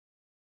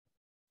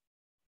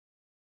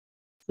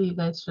So you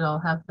guys should all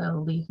have the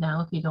leave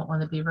now if you don't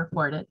want to be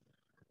recorded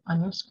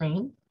on your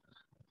screen.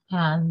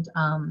 And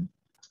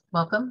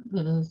welcome.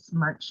 It is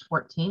March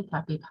 14th.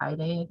 Happy Pi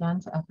Day again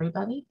to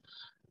everybody.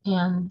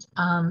 And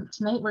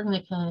tonight we're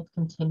going to kind of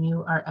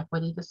continue our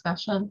equity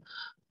discussion.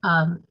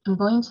 I'm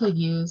going to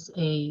use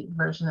a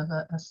version of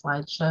a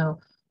slideshow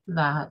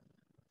that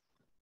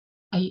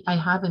I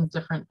have in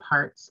different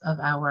parts of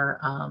our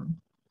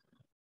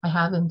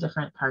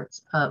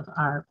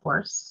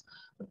course,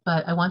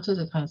 but I wanted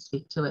to kind of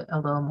speak to it a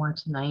little more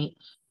tonight.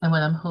 And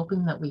what I'm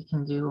hoping that we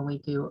can do when we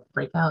do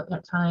breakout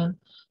at time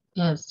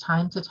is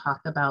time to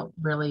talk about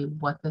really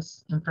what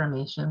this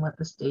information, what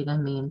this data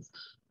means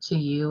to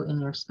you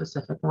in your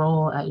specific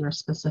role at your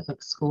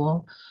specific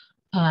school.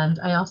 And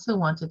I also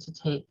wanted to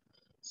take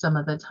some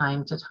of the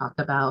time to talk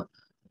about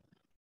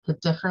the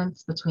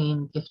difference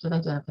between gifted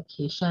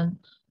identification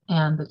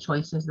and the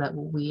choices that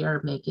we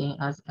are making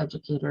as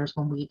educators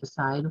when we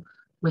decide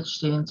which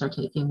students are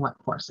taking what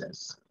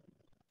courses.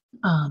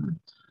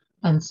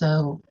 And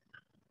so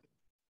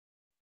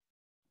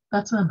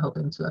that's what I'm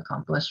hoping to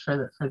accomplish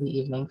for the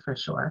evening for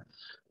sure.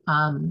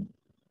 I'm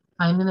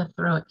going to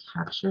throw a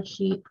capture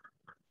sheet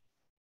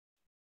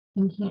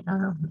in here.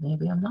 Oh,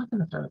 maybe I'm not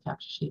going to throw a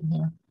capture sheet in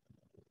here.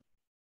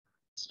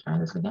 Let's try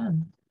this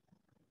again.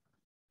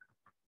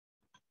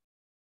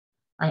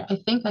 All right, I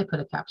think I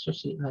put a capture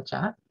sheet in the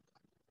chat.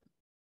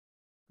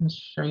 I'm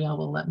sure y'all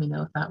will let me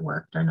know if that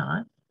worked or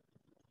not.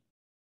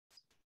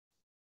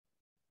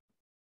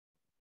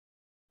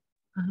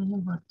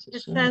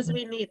 It says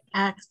we need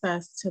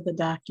access to the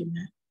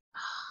document.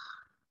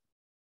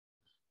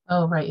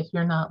 Oh, right. If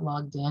you're not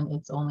logged in,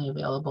 it's only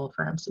available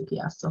for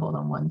MCPS. So hold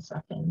on 1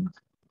 second.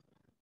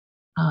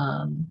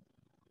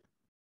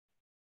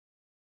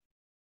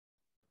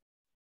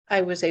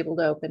 I was able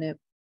to open it.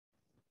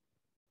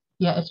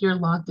 Yeah, if you're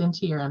logged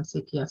into your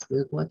MCPS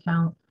Google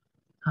account,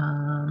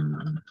 I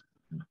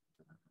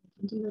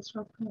can do this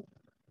real quick.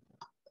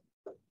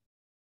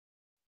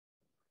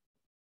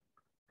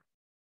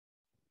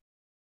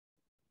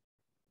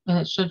 And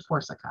it should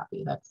force a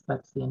copy. That's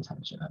the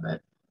intention of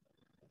it.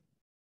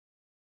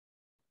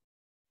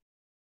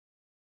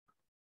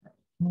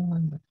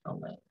 Anyone with the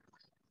link.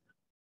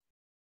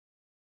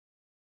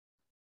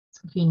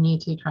 So if you need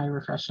to, try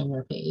refreshing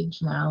your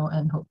page now,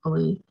 and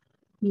hopefully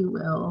you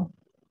will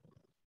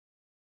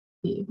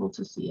be able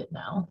to see it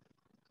now.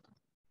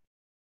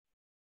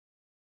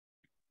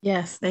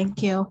 Yes,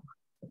 thank you.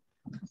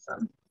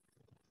 Awesome.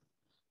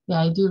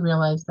 Yeah, I do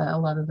realize that a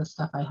lot of the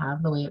stuff I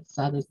have, the way it's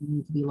said is you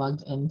need to be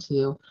logged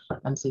into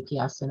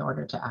MCPS in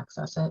order to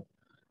access it.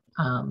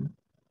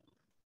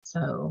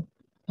 So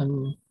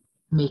I'm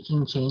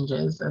making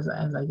changes as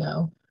I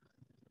go.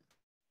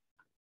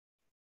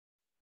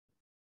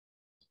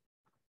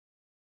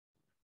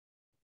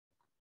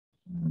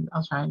 And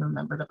I'll try and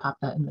remember to pop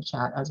that in the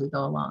chat as we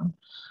go along.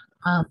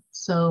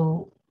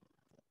 So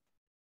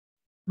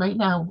right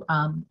now,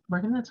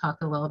 we're going to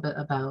talk a little bit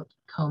about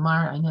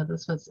COMAR. I know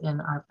this was in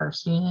our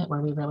first unit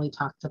where we really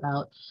talked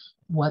about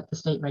what the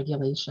state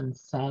regulations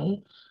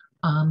say.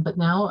 But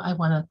now I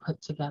want to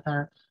put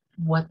together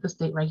what the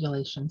state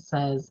regulation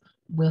says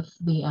with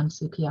the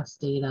MCPS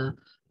data,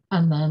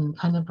 and then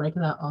kind of break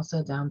that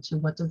also down to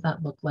what does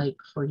that look like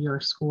for your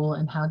school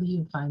and how do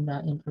you find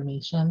that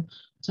information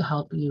to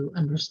help you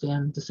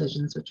understand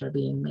decisions which are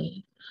being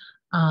made.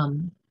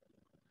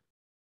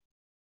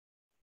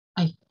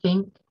 I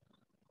think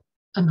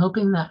I'm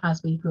hoping that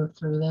as we go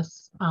through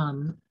this,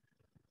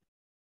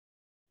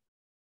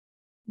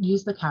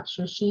 use the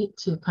capture sheet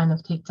to kind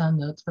of take down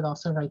notes, but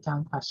also write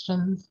down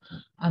questions.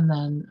 And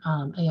then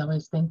I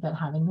always think that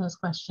having those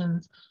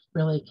questions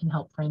really can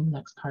help frame the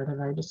next part of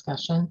our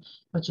discussion,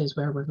 which is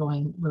where we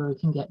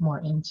can get more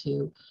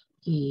into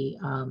the,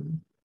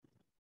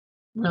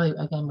 really,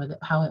 again, with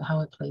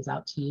how it plays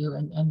out to you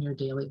and your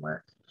daily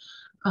work.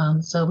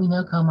 So we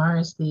know COMAR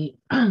is the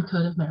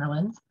Code of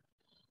Maryland.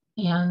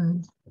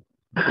 And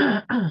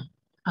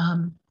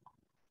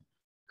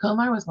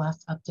COMAR was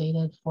last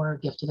updated for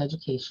gifted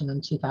education in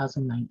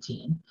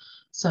 2019.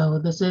 So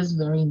this is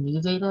very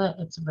new data.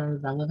 It's very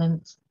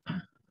relevant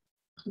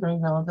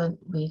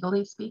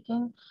legally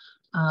speaking.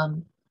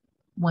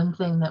 One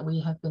thing that we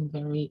have been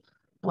very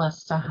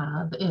blessed to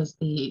have is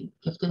the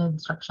gifted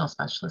instructional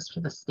specialist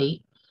for the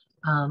state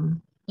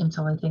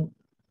until I think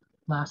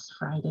last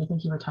Friday. I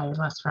think he retired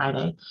last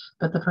Friday,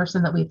 but the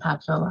person that we've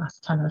had for the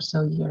last 10 or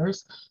so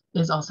years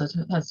is also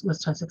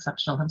was twice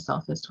exceptional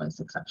himself, is twice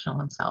exceptional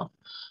himself.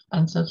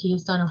 And so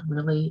he's done a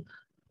really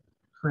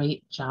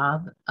great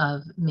job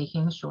of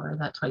making sure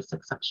that twice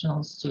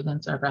exceptional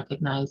students are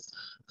recognized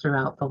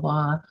throughout the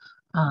law,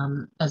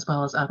 as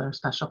well as other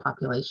special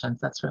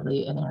populations. That's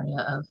really an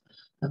area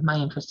of my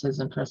interest, his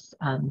interest.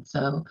 And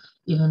so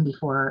even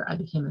before I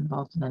became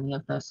involved in any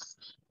of this,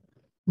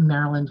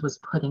 Maryland was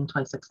putting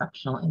twice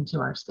exceptional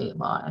into our state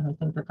law. And I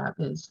think that that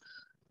is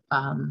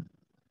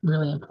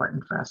really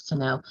important for us to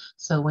know.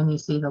 So when you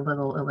see the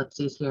little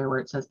ellipses here where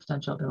it says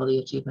potential ability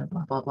achievement,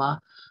 blah, blah, blah,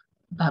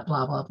 that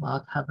blah, blah, blah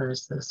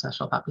covers those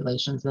special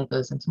populations, and it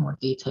goes into more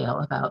detail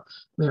about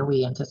where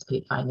we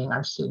anticipate finding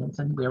our students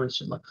and where we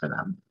should look for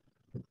them.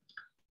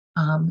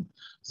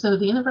 So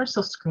the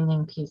universal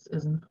screening piece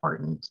is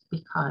important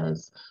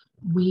because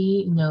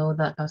we know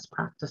that best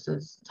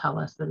practices tell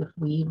us that if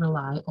we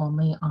rely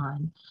only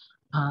on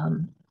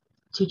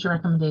teacher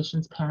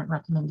recommendations, parent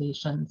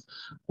recommendations,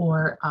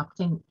 or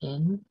opting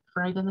in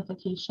for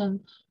identification,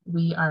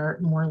 we are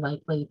more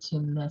likely to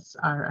miss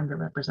our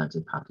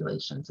underrepresented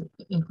populations,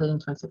 including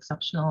Twice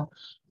Exceptional,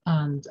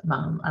 and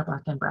our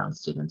Black and Brown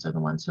students are the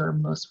ones who are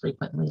most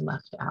frequently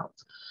left out.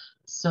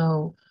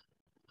 So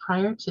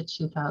prior to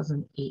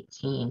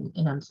 2018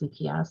 in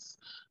MCPS,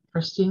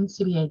 for students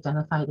to be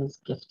identified as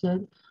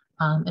gifted,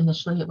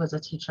 initially it was a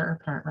teacher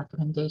or parent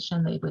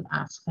recommendation. They would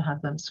ask to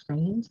have them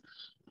screened.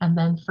 And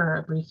then for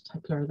a brief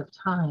period of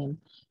time,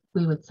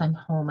 we would send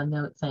home a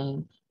note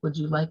saying, would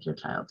you like your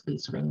child to be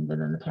screened?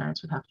 And then the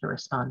parents would have to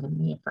respond in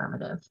the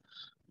affirmative.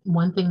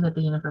 One thing that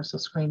the universal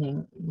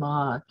screening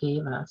law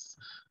gave us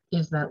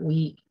is that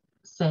we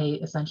say,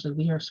 essentially,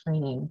 we are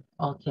screening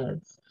all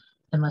kids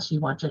unless you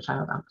want your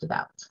child opted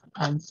out.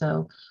 And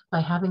so by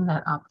having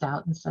that opt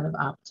out instead of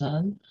opt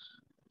in,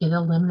 it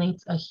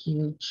eliminates a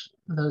huge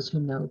those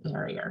who know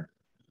barrier.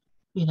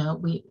 You know,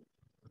 we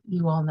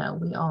all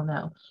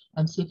know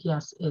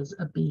MCPS is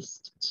a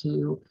beast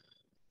to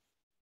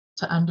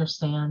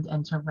understand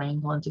and to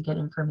wrangle and to get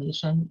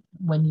information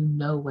when you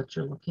know what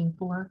you're looking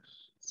for.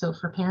 So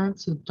for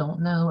parents who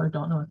don't know or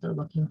don't know what they're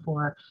looking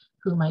for,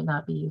 who might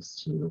not be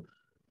used to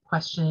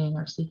questioning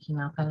or seeking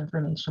out that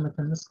information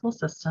within the school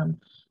system,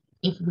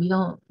 if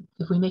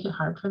we make it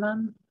hard for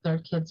them, their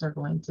kids are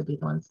going to be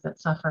the ones that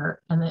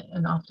suffer,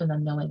 and often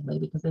unknowingly,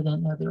 because they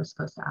didn't know they were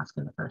supposed to ask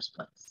in the first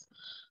place.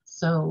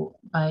 So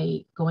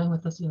by going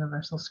with this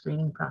universal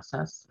screening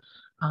process,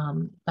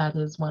 that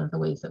is one of the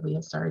ways that we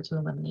have started to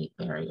eliminate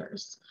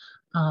barriers.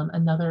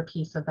 Another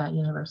piece of that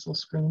universal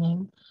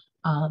screening,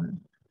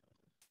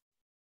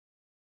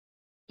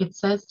 it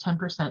says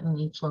 10% in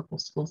each local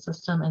school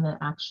system, and it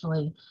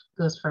actually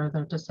goes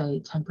further to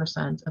say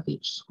 10% of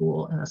each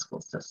school in a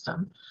school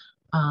system.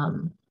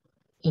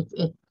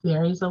 It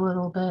varies a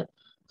little bit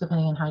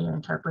depending on how you're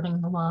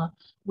interpreting the law.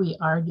 We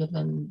are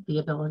given the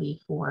ability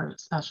for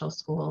special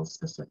schools,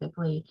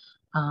 specifically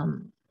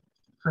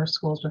for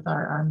schools with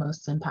our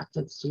most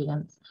impacted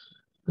students.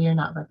 We are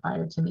not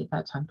required to meet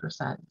that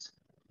 10%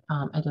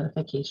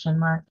 identification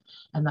mark,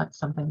 and that's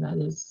something that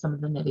is some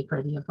of the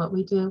nitty-gritty of what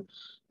we do.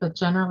 But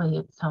generally,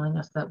 it's telling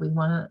us that we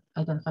want to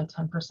identify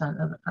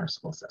 10% of our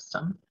school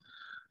system.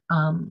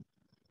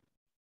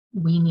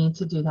 We need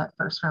to do that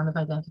first round of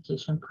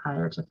identification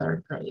prior to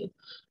 3rd grade.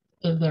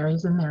 It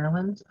varies in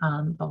Maryland.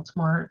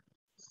 Baltimore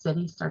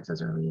City starts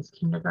as early as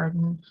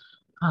kindergarten.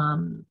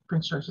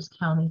 Prince George's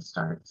County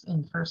starts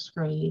in 1st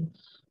grade,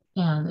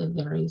 and it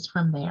varies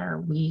from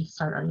there. We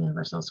start our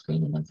universal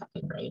screening in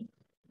 2nd grade,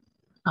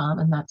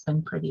 and that's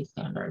been pretty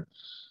standard.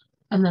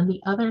 And then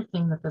the other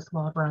thing that this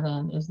law brought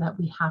in is that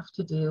we have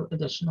to do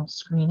additional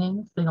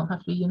screenings. They don't have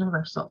to be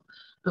universal,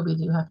 but we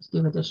do have to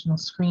do additional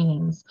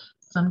screenings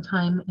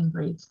sometime in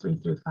grades 3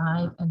 through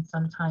 5 and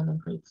sometime in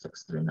grades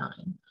 6 through 9.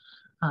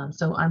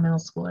 So our middle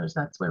schoolers,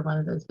 that's where one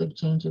of those big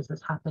changes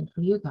has happened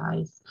for you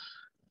guys,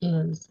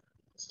 is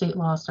state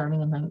law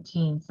starting in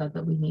 19 said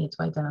that we needed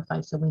to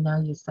identify. So we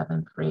now use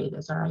 7th grade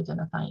as our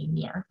identifying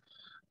year.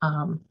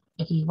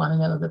 If you want to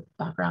know the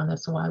background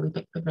as to why we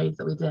picked the grades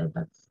that we did,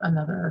 that's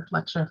another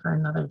lecture for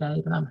another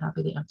day, but I'm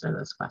happy to answer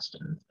those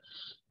questions.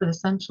 But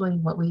essentially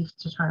what we've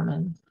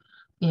determined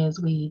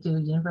is we do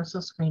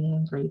universal screening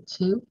in grade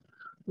 2,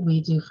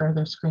 we do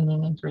further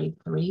screening in grade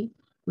 3,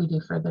 we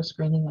do further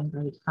screening in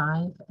grade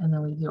 5, and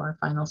then we do our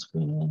final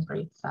screening in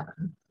grade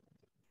 7.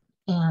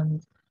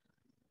 And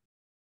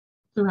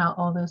throughout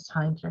all those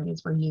time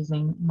periods, we're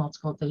using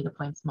multiple data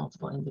points,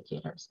 multiple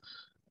indicators.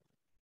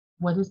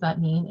 What does that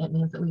mean? It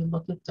means that we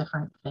look at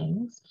different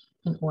things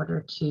in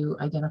order to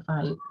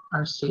identify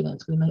our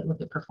students. We might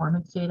look at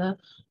performance data.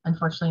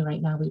 Unfortunately,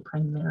 right now, we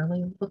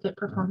primarily look at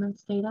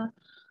performance data,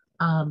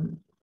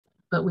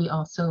 but we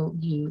also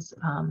use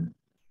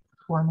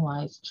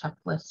formalized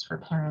checklists for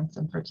parents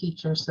and for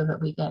teachers so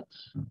that we get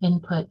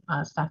input.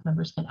 Staff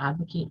members can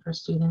advocate for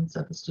students.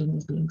 So if a student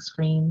is being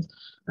screened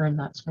or in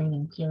that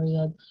screening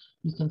period,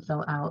 you can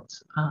fill out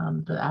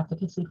the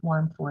advocacy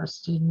form for a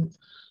student,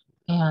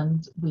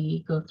 and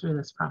we go through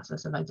this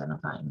process of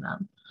identifying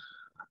them.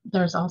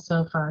 There's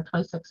also, for our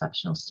Twice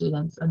Exceptional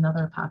students,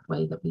 another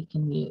pathway that we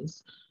can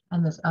use.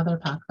 And this other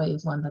pathway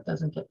is one that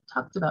doesn't get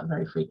talked about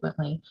very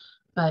frequently,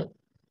 but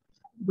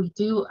we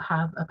do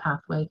have a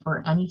pathway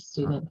for any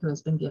student who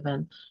has been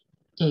given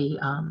a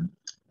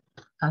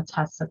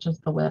test such as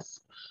the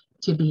WISP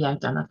to be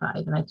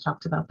identified. And I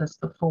talked about this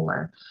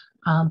before,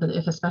 but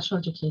if a special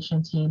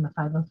education team, a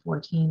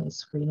 504 team, is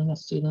screening a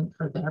student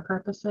for their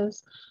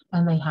purposes,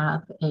 and they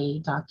have a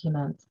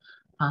document,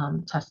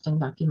 testing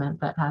document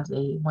that has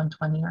a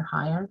 120 or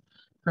higher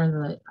for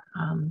the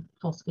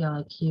full scale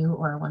IQ,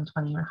 or a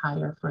 120 or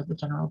higher for the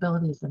general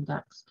abilities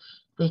index,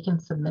 they can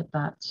submit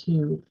that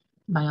to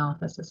my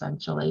office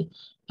essentially,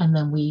 and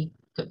then we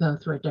go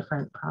through a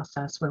different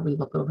process where we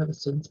look over the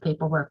student's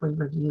paperwork, we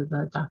review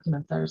the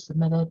documents that are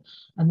submitted,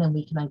 and then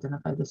we can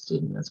identify the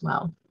student as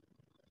well.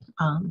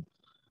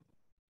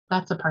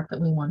 That's a part that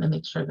we want to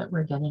make sure that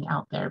we're getting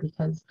out there,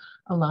 because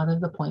a lot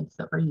of the points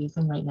that we're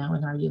using right now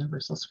in our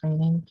universal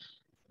screening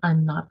are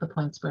not the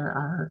points where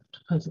our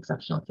twice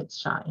exceptional kids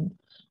shine.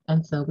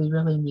 And so we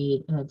really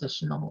need an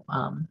additional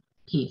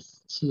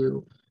piece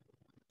to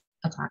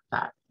attack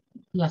that.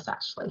 Yes,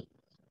 Ashley.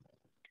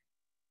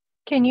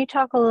 Can you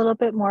talk a little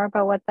bit more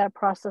about what that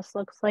process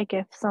looks like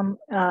if some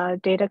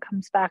data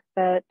comes back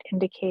that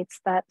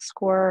indicates that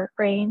score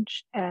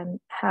range, and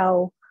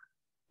how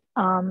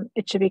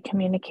it should be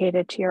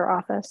communicated to your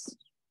office?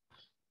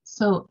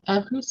 So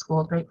every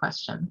school, great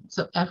question.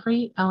 So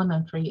every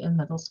elementary and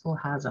middle school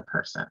has a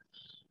person.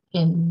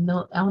 In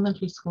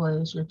elementary school,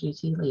 it is your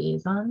duty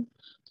liaison.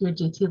 Your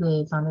duty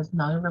liaison is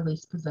not a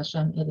release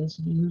position. It is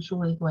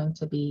usually going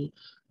to be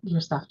your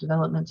staff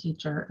development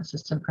teacher,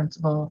 assistant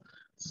principal,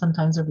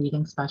 sometimes a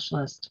reading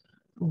specialist,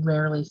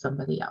 rarely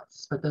somebody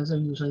else, but those are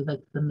usually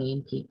like the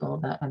main people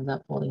that end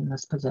up holding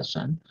this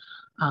position.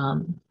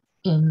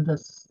 In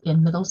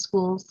middle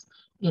schools,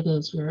 it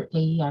is your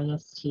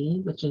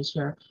AEIST, which is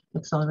your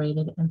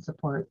accelerated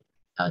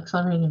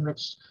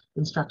enriched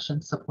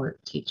instruction support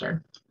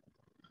teacher.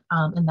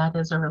 And that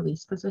is a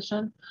release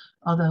position,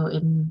 although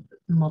in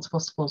multiple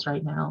schools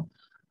right now,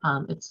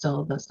 it's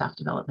still the staff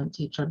development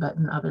teacher, but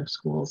in other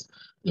schools,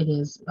 it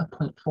is a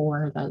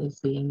 0.4 that is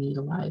being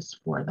utilized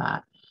for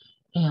that.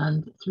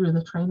 And through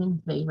the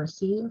training they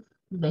receive,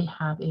 they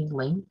have a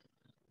link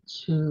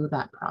to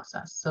that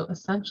process. So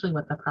essentially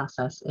what the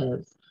process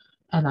is,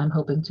 and I'm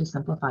hoping to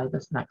simplify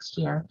this next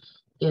year,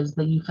 is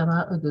that you fill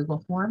out a Google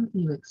form,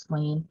 you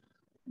explain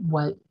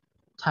what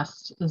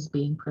test is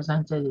being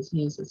presented, is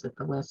used, is it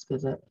the WISC,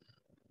 is it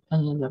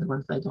any of the other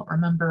ones that I don't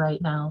remember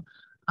right now.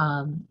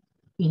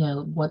 You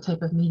know, what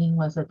type of meeting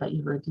was it that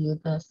you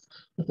reviewed this?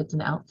 If it's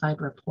an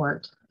outside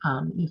report,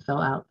 you fill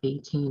out the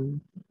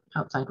team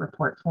outside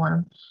report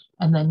form,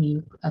 and then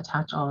you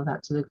attach all of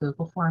that to the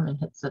Google form and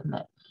hit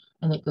submit.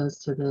 And it goes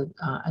to the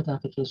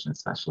identification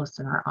specialist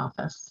in our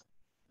office.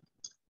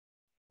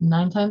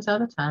 9 times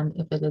out of 10,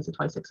 if it is a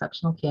twice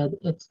exceptional kid,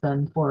 it's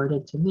then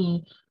forwarded to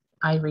me.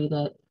 I read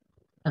it,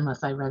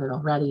 unless I read it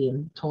already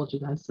and told you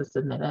guys to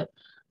submit it.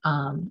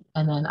 And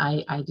then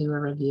I do a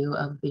review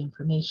of the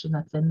information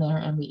that's in there,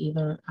 and we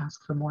either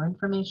ask for more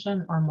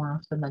information, or more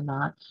often than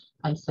not,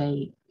 I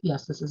say,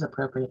 yes, this is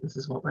appropriate, this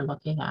is what we're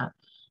looking at.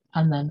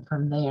 And then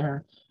from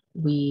there,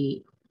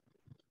 we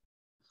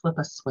flip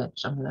a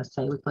switch. I'm going to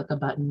say we click a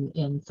button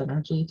in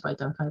Synergy to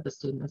identify the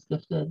student as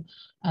gifted,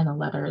 and a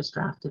letter is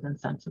drafted and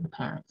sent to the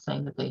parent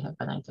saying that they have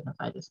been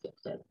identified as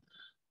gifted.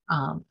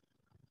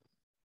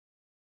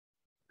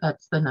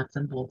 That's the nuts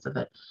and bolts of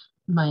it.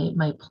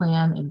 My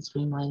plan in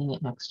streamlining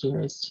it next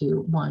year is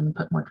to, one,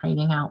 put more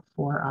training out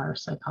for our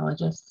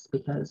psychologists,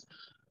 because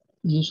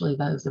usually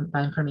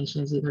that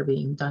information is either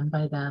being done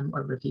by them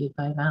or reviewed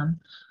by them.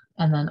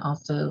 And then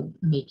also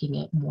making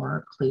it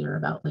more clear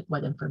about like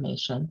what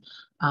information.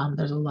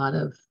 There's a lot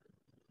of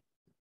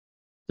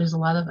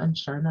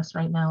unsureness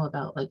right now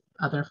about like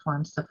other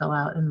forms to fill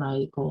out, and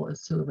my goal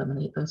is to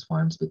eliminate those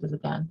forms, because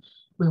again,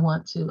 we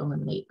want to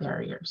eliminate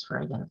barriers for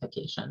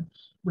identification.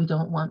 We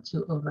don't want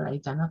to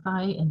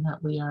over-identify in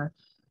that we are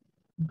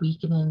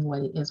weakening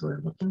what it is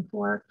we're looking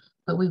for,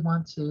 but we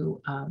want to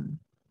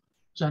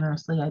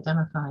generously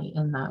identify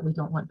in that we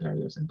don't want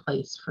barriers in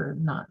place for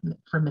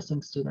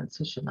missing students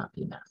who should not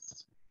be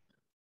missed.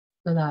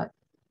 Did that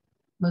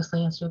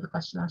mostly answer the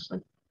question,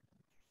 Ashley?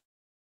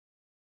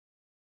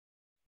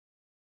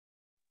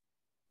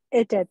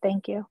 It did,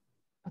 thank you.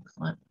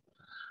 Excellent.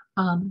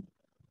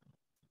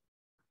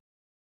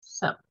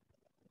 So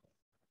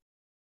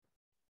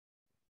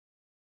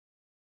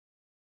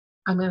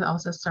I'm going to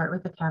also start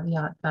with the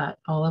caveat that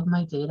all of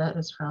my data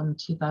is from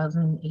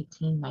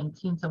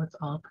 2018-19, so it's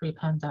all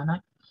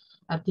pre-pandemic.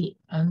 At the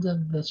end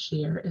of this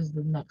year is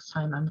the next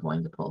time I'm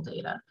going to pull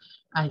data.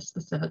 I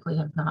specifically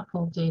have not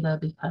pulled data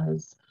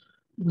because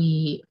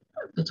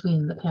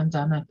between the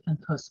pandemic and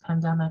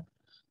post-pandemic,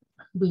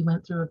 we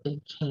went through a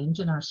big change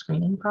in our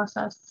screening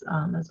process.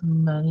 As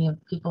many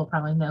of people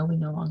probably know, we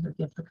no longer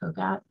give the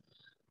COGAT.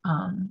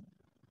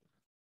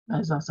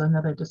 There's also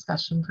another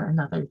discussion for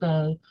another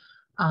day,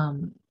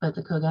 but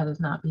the COGAT is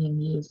not being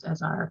used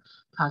as our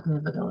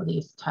cognitive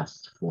abilities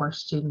test for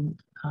student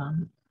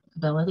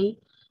ability.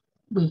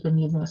 We've been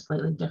using a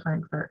slightly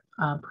different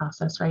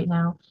process right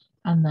now,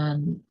 and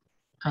then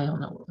I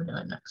don't know what we're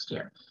doing next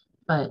year,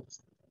 but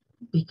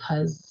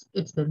because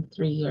it's been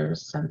 3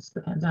 years since the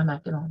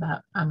pandemic and all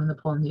that, I'm going to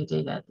pull new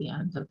data at the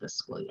end of this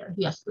school year.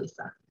 Yes,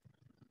 Lisa.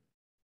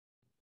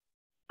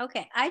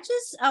 Okay, I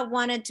just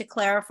wanted to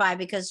clarify,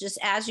 because just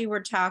as you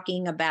were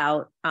talking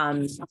about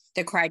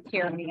the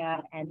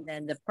criteria and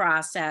then the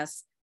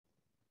process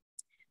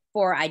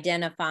for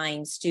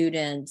identifying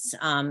students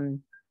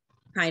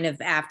kind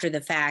of after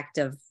the fact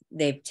of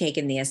they've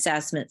taken the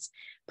assessments,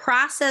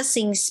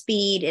 processing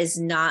speed is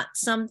not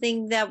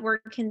something that we're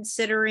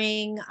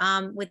considering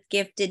with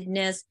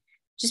giftedness,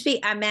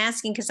 I'm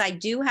asking because I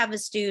do have a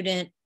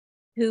student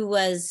who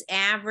was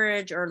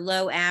average or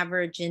low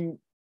average and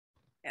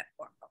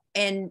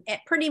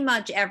pretty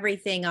much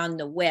everything on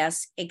the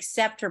WISC,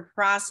 except her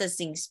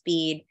processing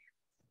speed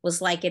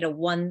was like at a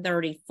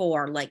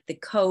 134, like the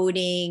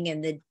coding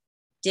and the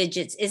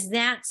digits. Is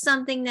that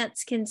something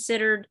that's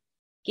considered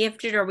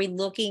gifted? Are we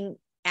looking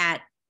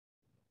at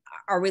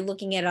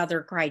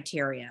other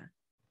criteria?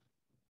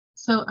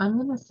 So I'm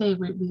going to say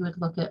we would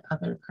look at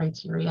other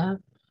criteria.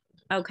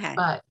 Okay.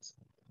 But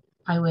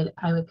I would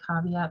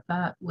caveat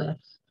that with,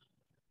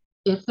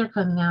 if they're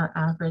coming out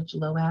average,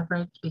 low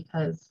average,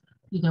 because,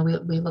 you know,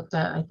 we looked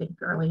at, I think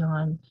early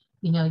on,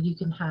 you know, you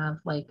can have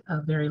like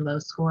a very low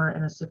score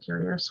and a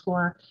superior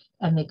score,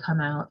 and they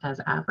come out as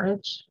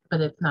average,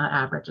 but it's not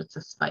average, it's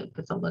a spike.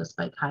 It's a low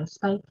spike, high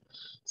spike.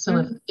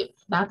 So if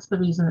that's the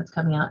reason it's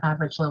coming out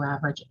average, low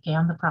average,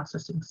 and the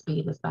processing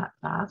speed is that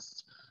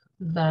fast,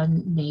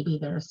 then maybe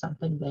there's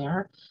something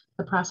there.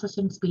 The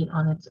processing speed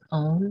on its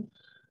own,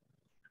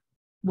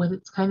 what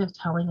it's kind of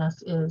telling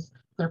us is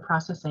they're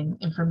processing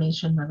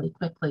information really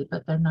quickly,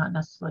 but they're not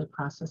necessarily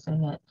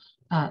processing it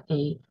at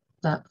a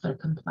depth or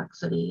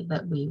complexity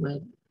that we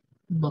would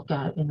look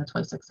at in a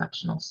twice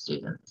exceptional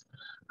student.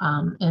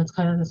 And it's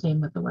kind of the same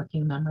with the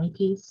working memory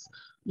piece.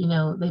 You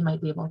know, they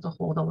might be able to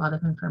hold a lot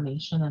of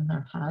information in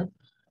their head,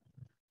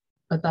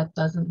 but that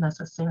doesn't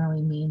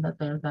necessarily mean that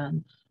they're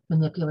then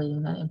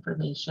manipulating that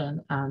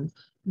information and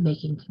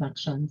making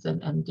connections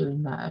and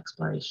doing that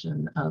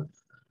exploration of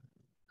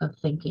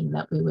thinking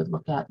that we would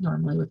look at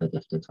normally with a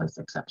gifted twice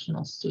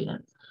exceptional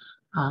student.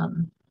 I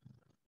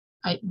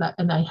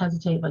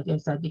hesitate, like I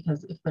said,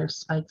 because if there's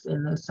spikes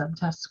in those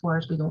subtest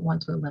scores, we don't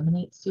want to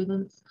eliminate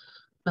students,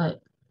 but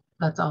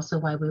that's also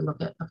why we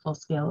look at the full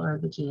scale or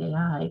the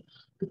GAI,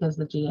 because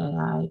the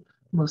GAI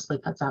mostly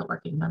cuts out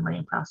working memory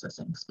and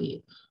processing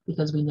speed,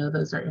 because we know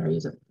those are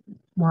areas of,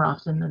 more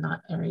often than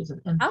not, areas of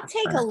impact. I'll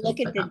take a look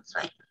at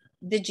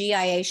the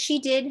GIA. She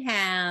did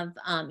have,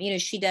 you know,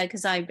 she did,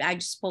 because I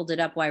just pulled it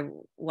up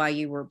while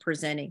you were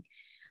presenting.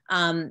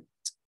 And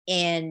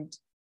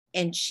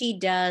she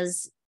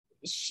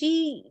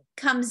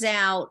comes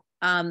out,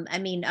 I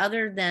mean,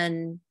 other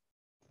than,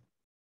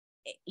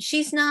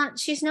 she's not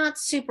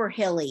super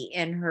hilly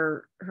in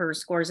her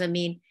scores. I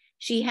mean,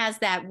 she has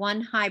that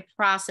one high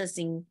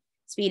processing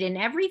speed, and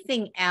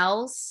everything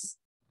else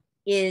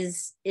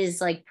is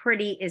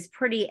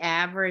pretty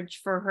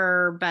average for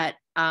her. But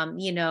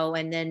you know,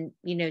 and then,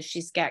 you know,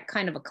 she's got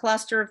kind of a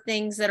cluster of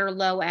things that are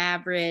low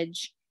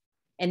average,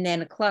 and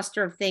then a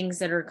cluster of things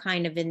that are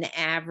kind of in the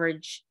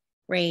average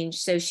range.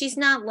 So she's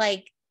not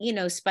like, you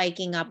know,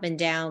 spiking up and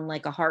down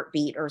like a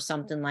heartbeat or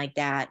something like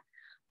that,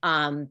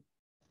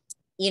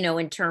 you know,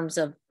 in terms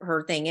of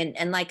her thing.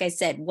 And like I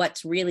said,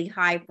 what's really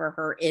high for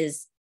her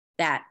is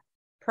that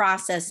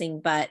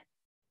processing, but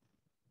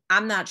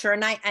I'm not sure.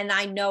 And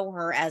I know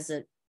her as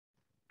a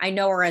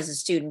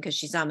student because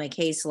she's on my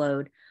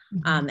caseload.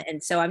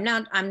 And so I'm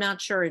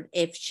not sure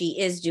if she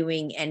is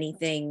doing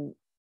anything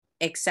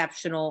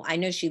exceptional. I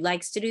know she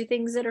likes to do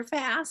things that are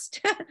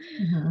fast,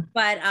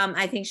 but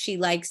I think she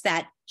likes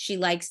that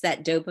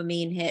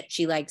dopamine hit.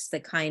 She likes the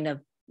kind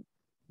of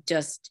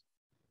just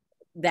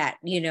that,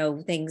 you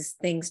know, things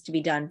to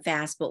be done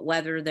fast, but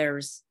whether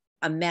there's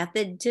a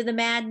method to the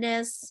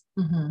madness,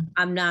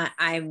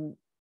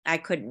 I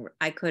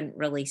couldn't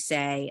really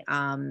say.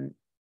 I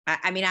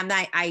mean,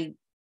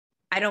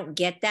 I don't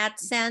get that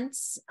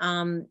sense,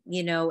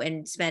 you know,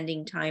 in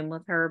spending time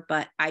with her,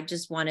 but I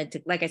just wanted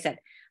to, like I said,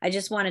 I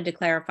just wanted to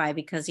clarify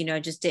because, you know,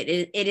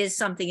 it is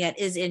something that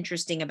is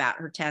interesting about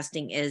her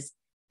testing is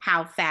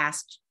how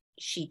fast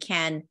she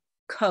can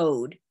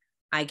code.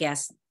 I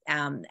guess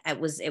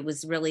it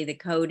was really the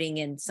coding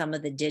and some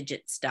of the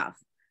digit stuff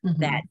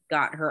that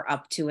got her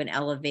up to an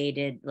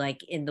elevated,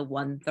 like in the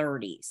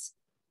 130s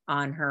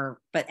on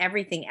her, but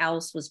everything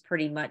else was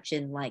pretty much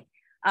in like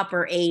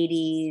upper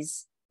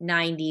 80s,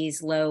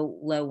 90s, low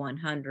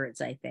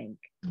 100s, I think.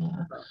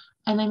 Yeah,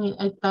 and I mean,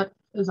 that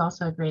is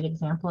also a great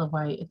example of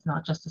why it's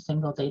not just a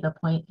single data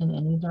point in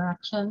any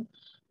direction,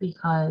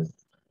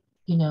 because,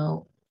 you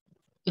know,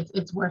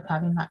 it's worth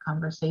having that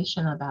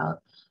conversation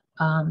about,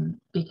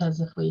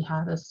 because if we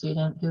have a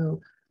student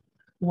who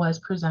was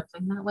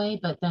presenting that way,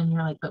 but then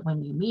you're like, but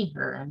when you meet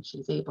her and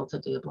she's able to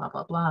do blah,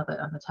 blah, blah, but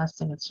on the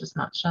testing, it's just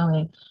not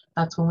showing,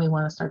 that's when we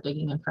want to start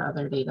digging in for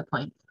other data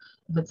points.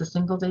 If it's a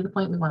single data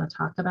point, we want to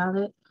talk about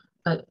it,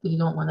 but we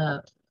don't want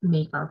to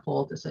make our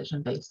whole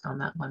decision based on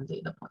that one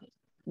data point.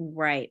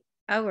 Right.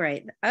 Oh,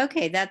 right.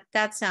 Okay.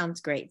 That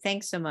sounds great.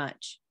 Thanks so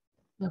much.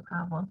 No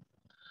problem.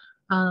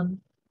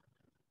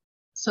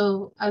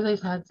 So as I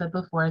had said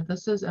before,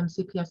 this is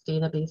MCPS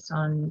data based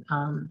on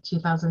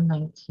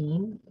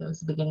 2019. It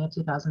was the beginning of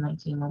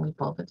 2019 when we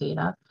pulled the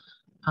data.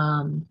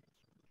 No,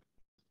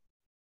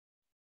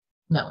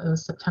 it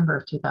was September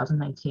of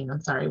 2019. I'm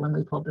sorry, when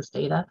we pulled this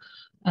data.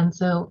 And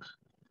so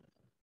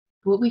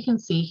what we can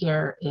see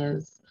here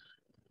is,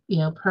 you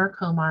know, per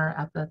COMAR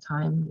at the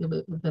time,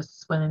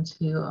 this went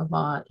into a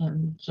law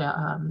in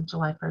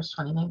July 1st,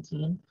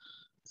 2019.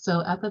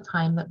 So at the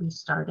time that we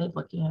started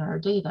looking at our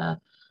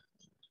data,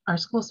 our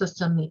school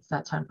system meets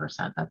that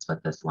 10%. That's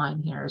what this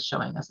line here is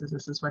showing us, is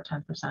this is where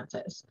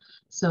 10% is.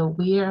 So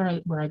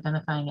we're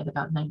identifying at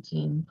about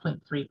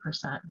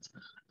 19.3%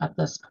 at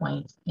this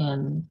point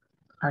in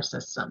our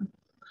system.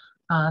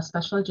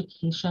 Special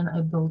education,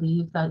 I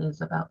believe that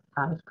is about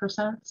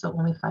 5%. So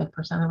only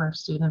 5% of our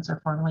students are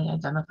formally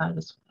identified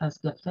as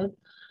gifted.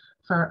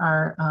 For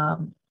our,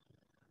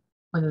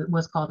 what it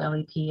was called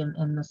LEP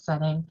in the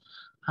setting,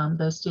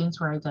 those students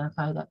were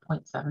identified at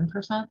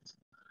 0.7%.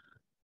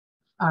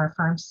 Our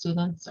farm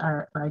students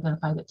are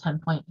identified at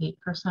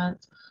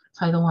 10.8%.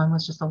 Title I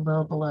was just a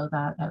little below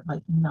that at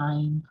like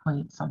 9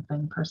 point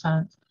something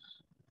percent.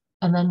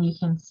 And then you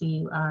can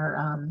see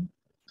our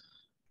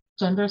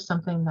gender is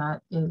something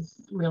that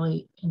is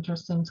really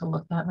interesting to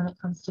look at when it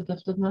comes to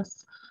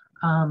giftedness,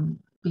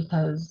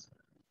 because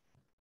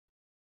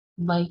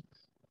like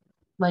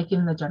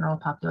in the general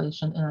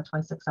population, in a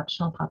twice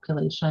exceptional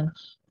population,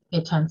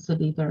 it tends to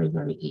be very,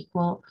 very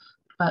equal.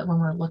 But when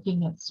we're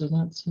looking at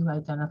students who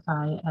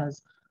identify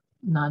as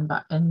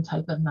any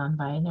type of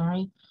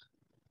non-binary,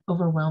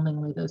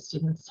 overwhelmingly those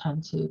students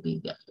tend to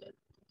be gifted.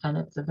 And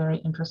it's a very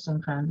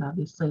interesting trend.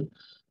 Obviously,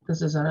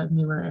 this is a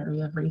newer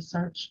area of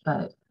research,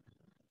 but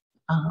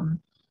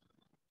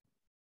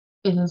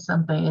it is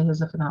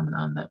a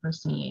phenomenon that we're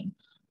seeing.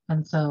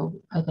 And so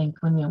I think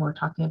when we're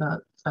talking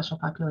about special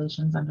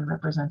populations,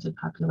 underrepresented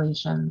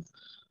populations,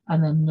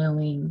 and then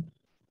knowing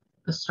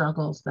the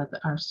struggles that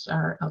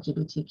our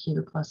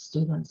LGBTQ plus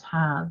students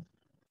have,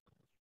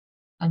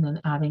 and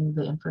then adding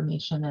the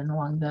information in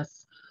along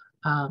this,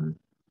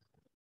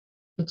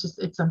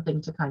 it's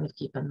something to kind of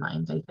keep in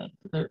mind. I think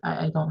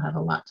I don't have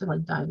a lot to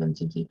like dive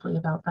into deeply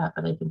about that,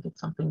 but I think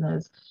it's something that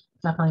is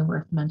definitely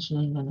worth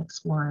mentioning and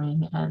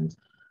exploring. And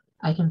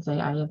I can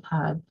say I have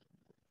had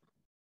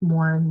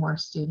more and more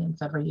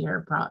students every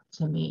year brought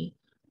to me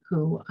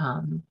who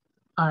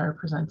are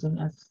presenting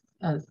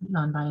as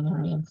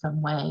non-binary in some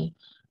way,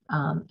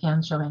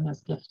 and showing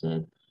as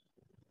gifted.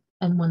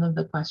 And one of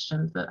the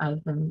questions that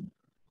I've been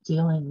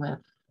dealing with,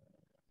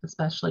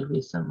 especially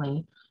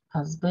recently,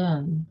 has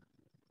been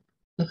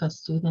if a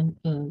student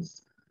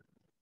is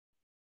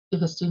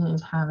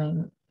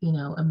having,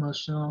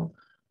 emotional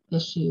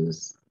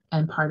issues,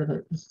 and part of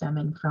it is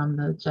stemming from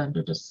the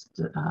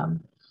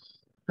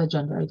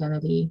gender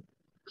identity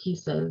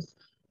pieces,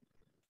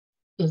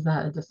 is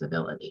that a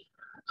disability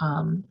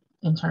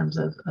in terms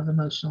of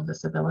emotional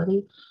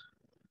disability?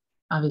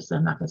 Obviously,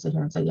 I'm not going to sit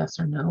here and say yes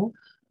or no,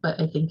 but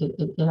I think it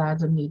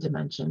adds a new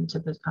dimension to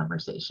this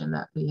conversation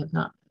that we have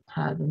not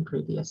had in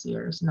previous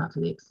years, not to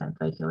the extent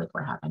that I feel like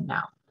we're having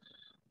now.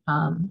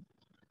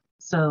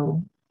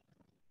 So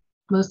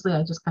mostly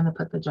I just kind of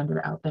put the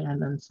gender out there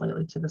and then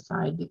slightly to the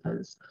side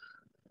because,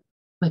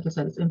 like I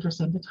said, it's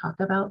interesting to talk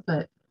about,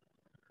 but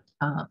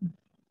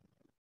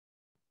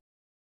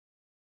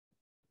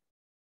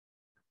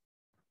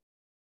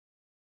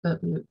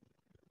we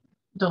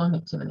don't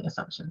make too many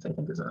assumptions, I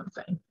think is what I'm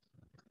saying.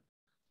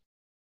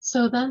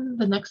 So then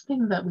the next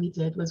thing that we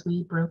did was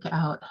we broke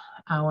out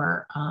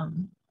our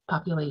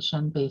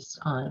population based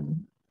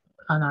on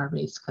our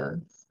race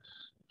codes.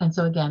 And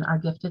so again, our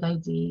gifted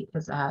ID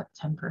is at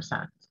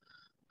 10%.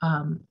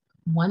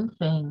 One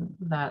thing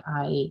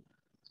I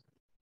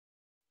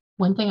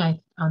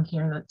on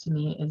here that to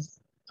me is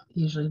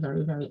usually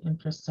very, very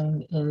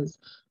interesting is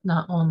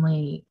not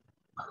only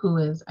who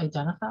is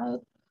identified,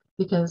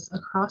 because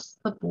across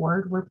the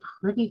board, we're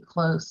pretty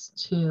close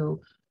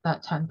to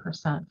that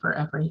 10% for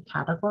every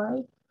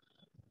category.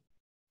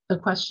 The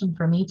question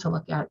for me to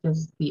look at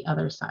is the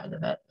other side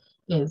of it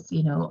is,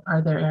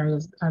 are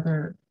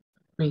there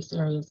race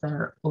areas that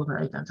are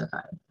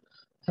over-identified?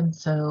 And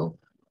so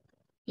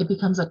it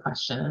becomes a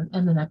question.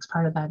 And the next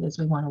part of that is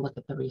we want to look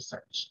at the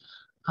research.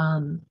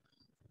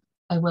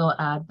 I will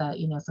add that,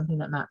 something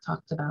that Matt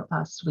talked about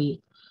last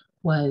week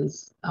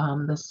was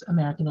this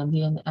American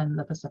Indian and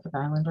the Pacific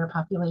Islander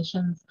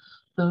populations.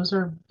 Those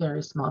are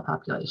very small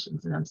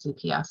populations in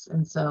MCPS.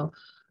 And so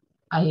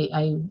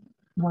I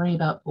worry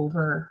about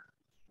over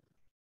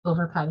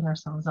patting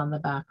ourselves on the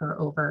back or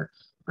over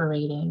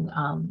berating.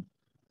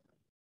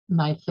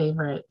 My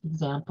favorite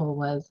example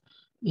was,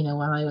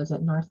 while I was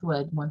at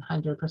Northwood,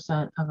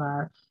 100% of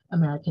our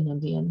American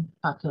Indian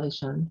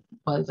population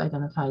was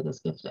identified as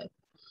gifted.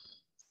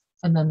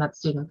 And then that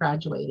student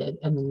graduated,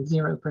 and then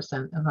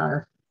 0% of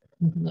our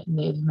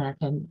Native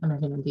American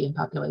Indian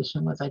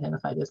population was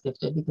identified as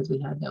gifted because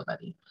we had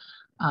nobody.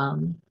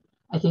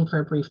 I think for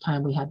a brief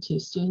time we had 2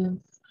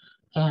 students,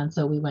 and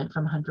so we went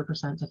from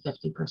 100% to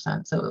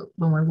 50%. So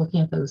when we're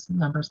looking at those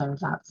numbers that are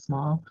that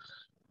small,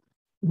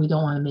 we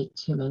don't want to make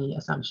too many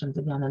assumptions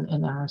again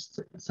in our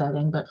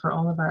setting, but for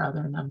all of our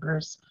other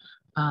numbers,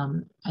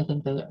 I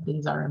think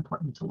these are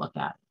important to look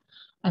at.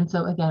 And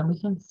so again, we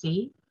can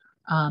see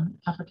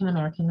African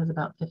American is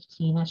about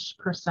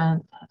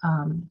 15-ish%.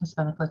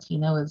 Hispanic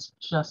Latino is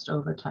just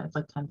over 10, it's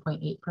like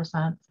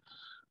 10.8%.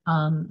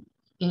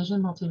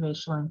 Asian,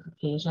 multiracial, and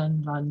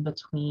Caucasian run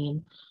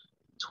between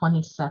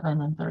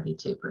 27 and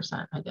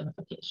 32%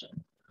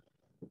 identification.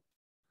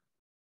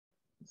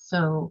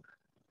 So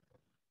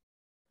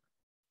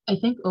I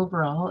think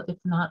overall,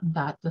 it's not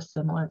that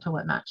dissimilar to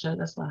what Matt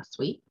showed us last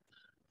week.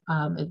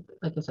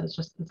 Like I said,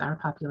 it's our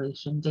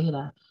population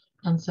data.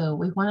 And so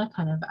we want to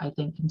kind of, I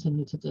think,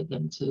 continue to dig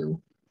into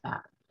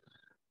that.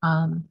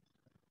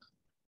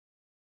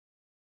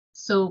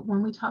 So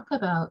when we talk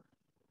about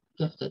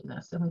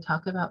giftedness and we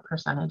talk about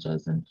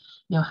percentages and,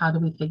 how do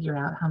we figure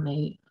out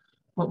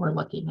what we're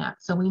looking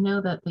at? So we know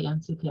that the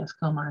NCPS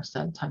COMAR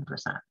said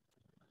 10%.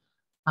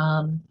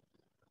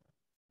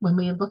 When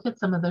we look at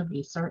some of the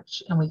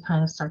research and we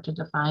kind of start to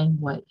define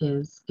what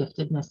is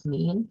giftedness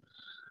mean,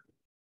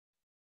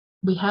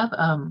 we have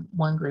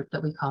one group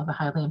that we call the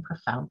highly and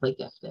profoundly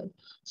gifted.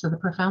 So the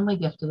profoundly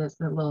gifted is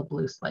the little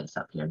blue slice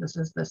up here. This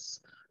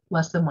is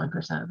less than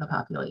 1% of the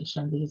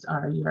population. These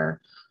are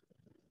your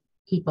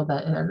people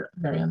that are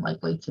very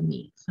unlikely to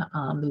meet.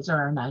 These are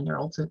our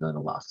 9-year-olds who go to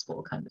law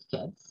school kind of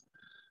kids.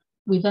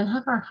 We then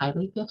have our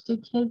highly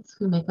gifted kids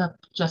who make up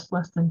just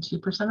less than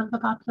 2% of the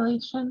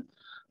population.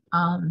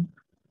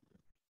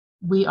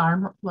 We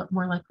are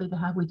more likely to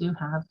have, we do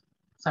have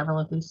several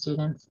of these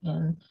students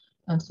in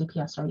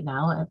NCPS right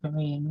now at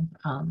varying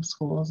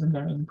schools and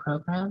varying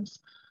programs.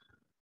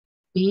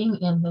 Being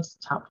in this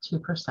top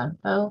 2%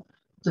 though,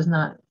 does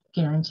not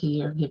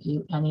guarantee or give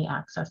you any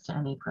access to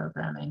any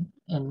programming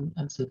in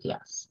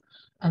NCPS.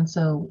 And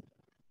so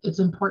it's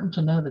important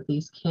to know that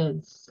these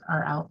kids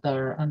are out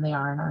there and they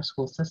are in our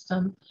school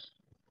system,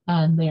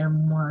 and they are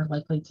more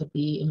likely to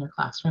be in your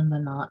classroom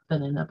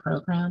than in a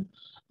program.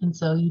 And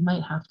so you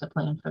might have to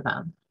plan for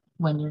them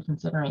when you're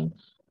considering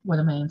what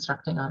am I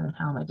instructing on and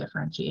how am I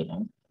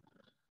differentiating.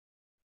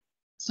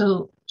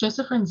 So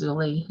Joseph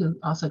Renzulli, who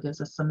also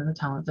gives us some of the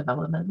talent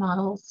development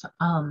models,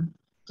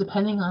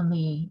 depending on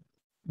the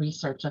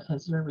research of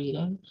his you're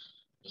reading,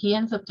 he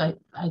ends up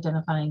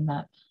identifying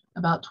that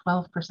about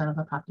 12% of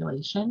the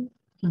population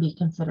can be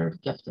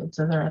considered gifted.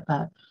 So they're at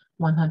that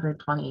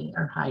 120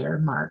 or higher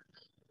mark,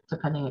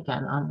 depending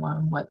again on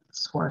what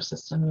score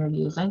system you're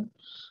using.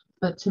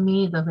 But to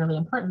me, the really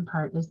important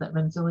part is that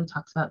Renzulli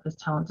talks about this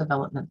talent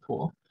development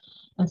pool.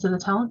 And so the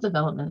talent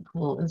development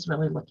pool is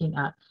really looking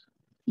at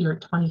your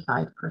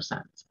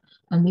 25%.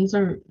 And these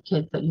are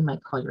kids that you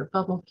might call your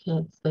bubble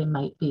kids. They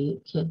might be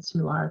kids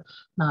who are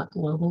not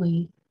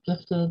globally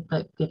gifted,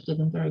 but gifted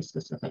in very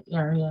specific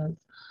areas,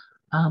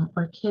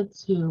 or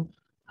kids who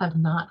have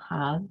not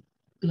had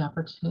the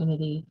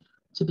opportunity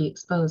to be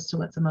exposed to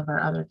what some of our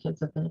other kids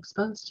have been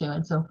exposed to.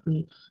 And so if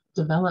we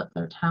develop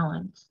their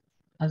talents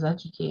as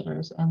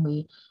educators and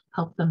we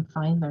help them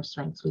find their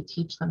strengths, we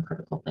teach them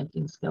critical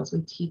thinking skills,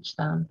 we teach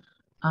them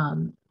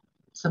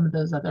some of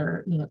those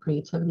other,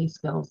 creativity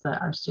skills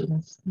that our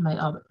students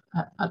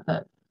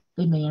that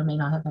they may or may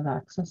not have had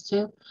access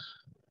to,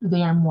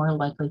 they are more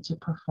likely to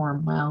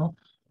perform well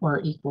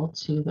or equal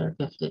to their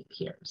gifted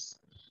peers.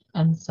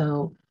 And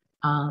so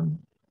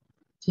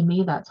to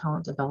me, that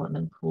talent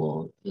development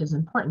pool is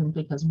important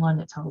because one,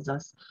 it tells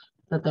us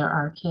that there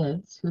are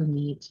kids who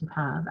need to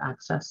have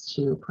access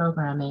to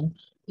programming,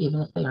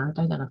 even if they aren't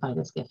identified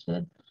as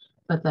gifted.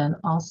 But then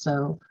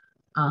also,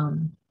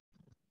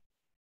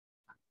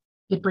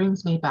 it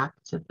brings me back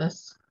to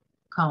this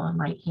column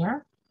right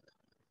here,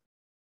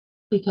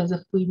 because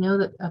if we know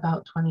that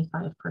about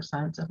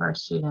 25% of our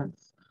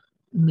students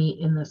meet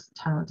in this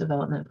talent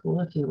development pool,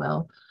 if you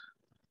will,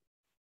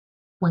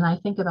 when I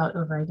think about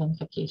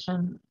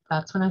over-identification,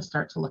 that's when I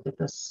start to look at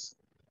this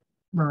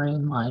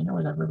maroon line or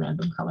whatever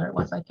random color it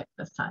was I picked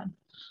this time.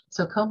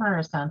 So COMAR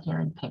is down here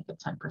in pink at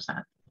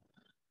 10%.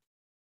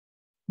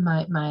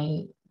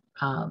 My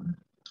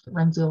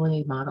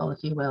Renzulli model,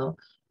 if you will,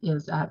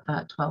 is at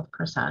that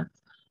 12%.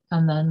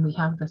 And then we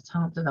have this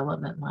talent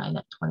development line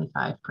at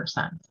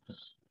 25%.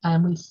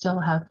 And we still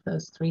have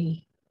those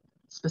 3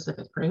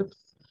 specific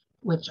groups,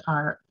 which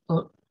are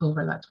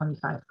over that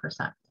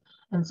 25%.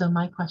 And so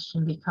my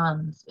question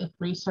becomes, if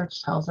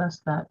research tells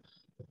us that,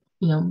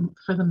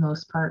 for the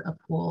most part, a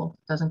pool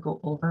doesn't go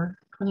over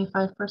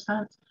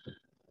 25%,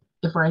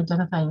 if we're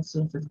identifying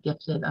students as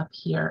gifted up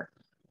here,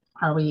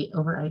 are we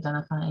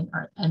over-identifying?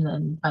 And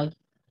then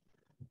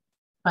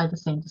by the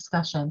same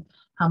discussion,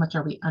 how much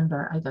are we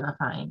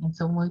under-identifying? And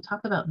so when we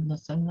talk about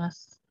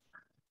missingness,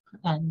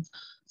 and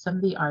some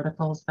of the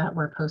articles that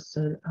were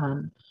posted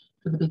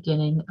for the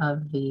beginning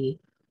of the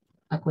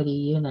equity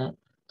unit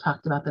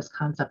talked about this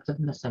concept of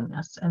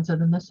missingness. And so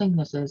the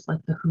missingness is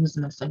like the who's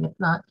missing. It's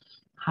not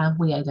have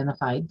we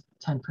identified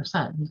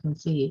 10%. You can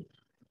see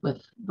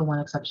with the one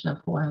exception of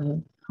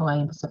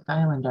Hawaiian Pacific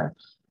Islander,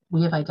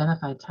 we have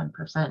identified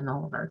 10% in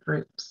all of our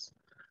groups.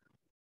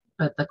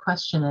 But the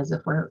question is,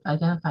 if we're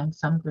identifying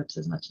some groups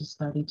as much as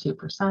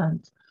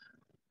 32%,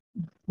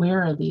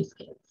 where are these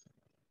kids?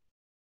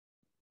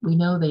 We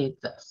know they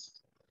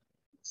exist.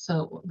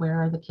 So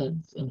where are the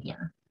kids in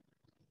here?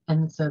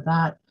 And so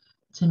that,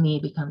 to me,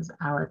 becomes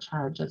our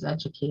charge as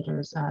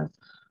educators as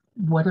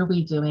what are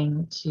we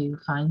doing to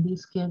find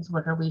these kids?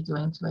 What are we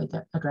doing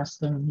to address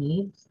their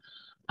needs?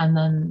 And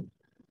then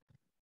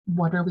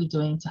what are we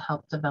doing to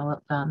help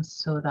develop them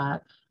so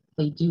that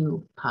they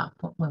do pop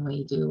when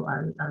we do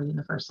our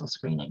universal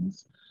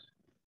screenings?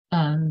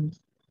 And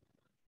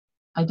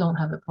I don't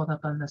have it pulled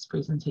up on this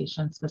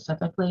presentation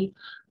specifically.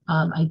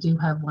 I do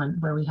have one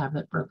where we have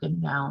it broken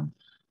down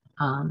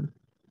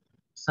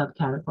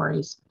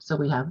subcategories. So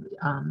we have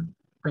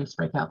race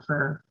breakout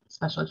for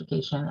special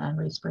education and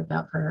race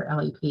breakout for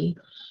LEP,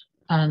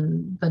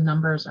 and the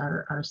numbers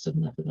are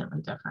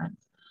significantly different.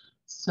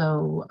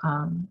 So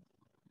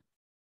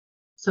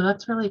so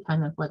that's really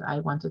kind of what I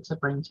wanted to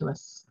bring to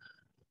us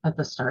at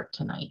the start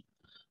tonight.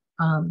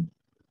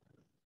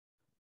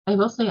 I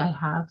will say I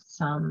have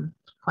some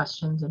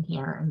questions in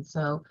here, and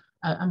so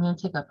I'm going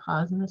to take a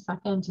pause in a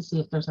second to see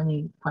if there's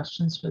any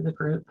questions for the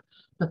group.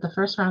 But the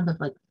first round of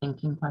like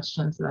thinking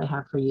questions that I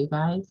have for you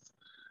guys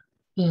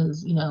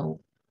is, you know,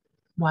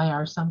 why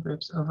are some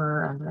groups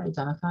over or under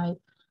identified?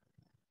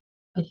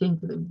 I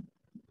think that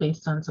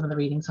based on some of the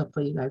readings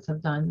hopefully you guys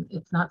have done,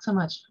 it's not so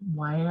much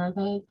why are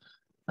they,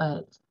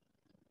 but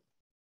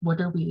what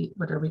are we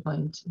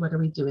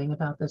doing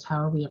about this?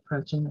 How are we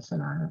approaching this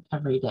in our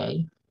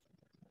everyday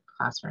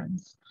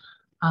classrooms?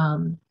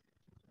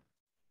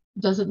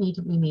 Does it need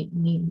to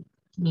mean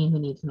we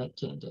need to make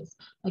changes?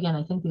 Again,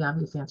 I think the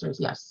obvious answer is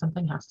yes,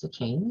 something has to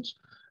change.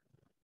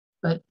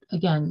 But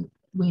again,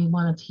 we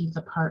want to tease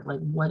apart, like,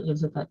 what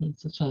is it that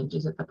needs to change?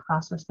 Is it the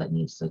process that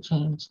needs to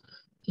change?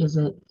 Is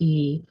it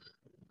the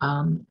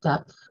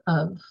depth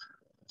of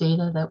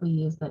data that we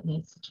use that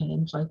needs to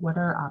change? Like, what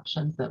are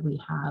options that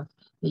we have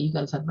that you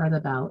guys have read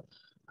about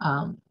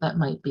that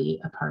might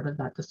be a part of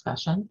that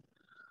discussion?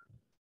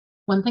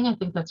 One thing I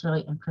think that's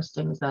really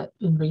interesting is that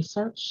in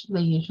research,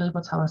 they usually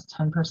will tell us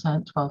 10%,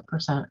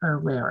 12% or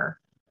rarer,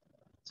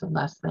 so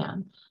less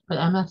than, but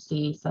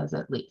MSC says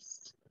at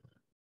least.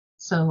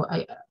 So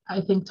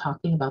I think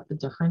talking about the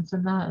difference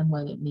in that and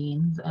what it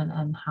means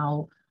and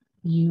how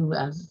you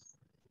as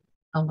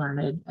a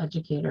learned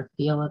educator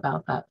feel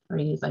about that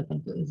phrase, I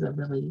think is a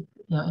really,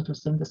 you know,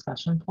 interesting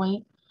discussion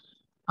point.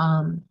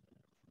 And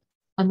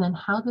then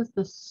how does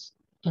this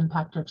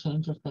impact or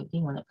change your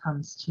thinking when it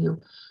comes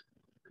to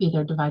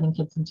either dividing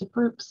kids into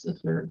groups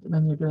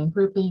when you're doing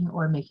grouping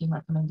or making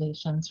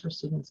recommendations for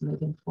students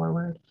moving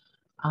forward?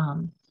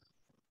 I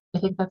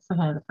think that's the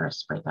kind of the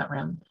first breakout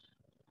room.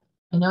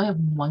 I know I have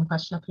one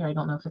question up here. I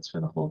don't know if it's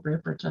for the whole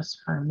group or just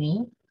for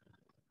me.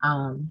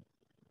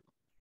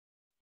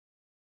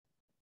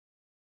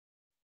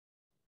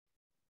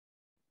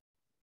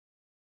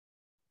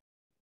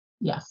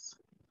 Yes.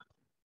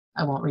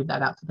 I won't read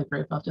that out to the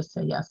group. I'll just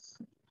say yes.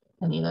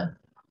 I need to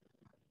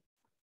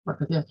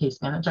work with your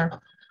case manager.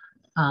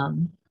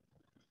 But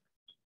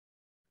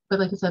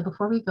like I said,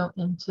 before we go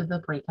into the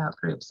breakout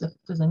groups,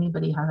 does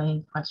anybody have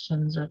any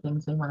questions or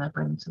things they want to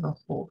bring to the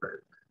whole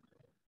group?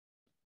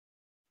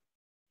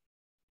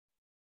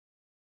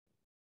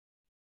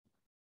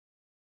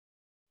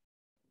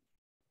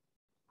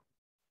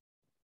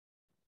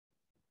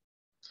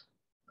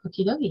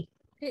 Okie dokie.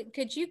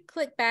 Could you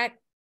click back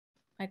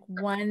like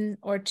 1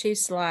 or 2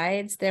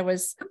 slides? I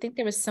think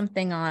there was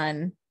something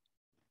on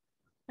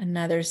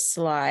another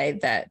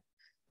slide that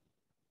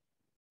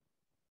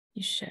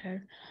you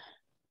showed.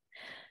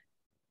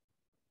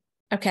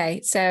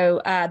 Okay,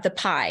 so the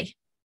pie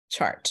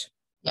chart.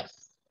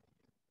 Yes.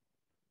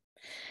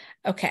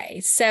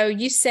 Okay, so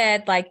you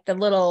said like the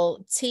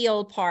little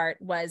teal part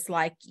was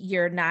like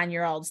your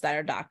 9-year-olds that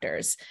are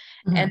doctors,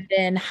 and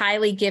then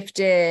highly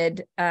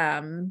gifted,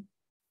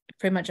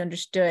 pretty much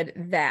understood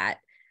that.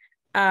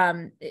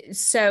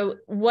 So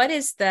what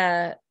is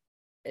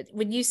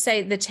when you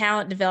say the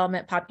talent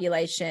development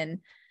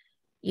population,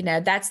 you know,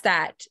 that's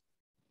that,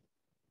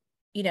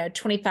 you know,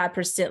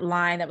 25%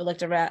 line that we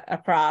looked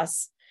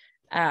across,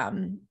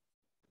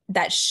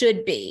 that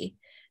should be.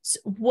 So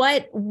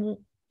what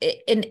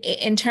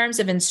in terms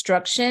of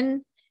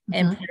instruction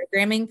and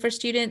programming for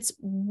students,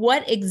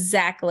 what does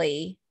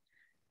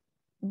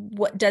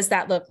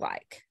that look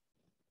like?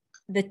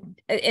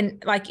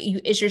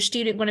 Is your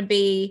student going to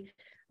be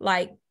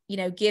like, you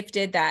know,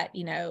 gifted that,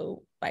 you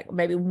know, like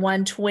maybe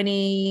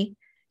 120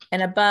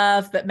 and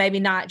above, but maybe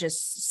not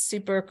just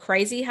super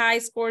crazy high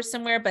scores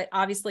somewhere, but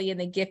obviously in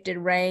the gifted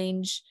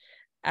range?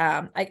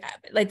 What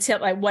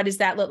does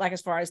that look like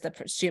as far as the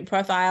student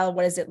profile?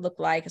 What does it look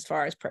like as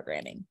far as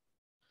programming?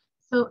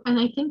 So, and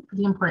I think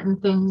the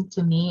important thing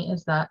to me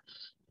is that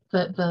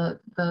the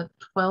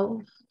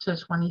 12 to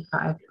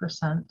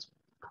 25%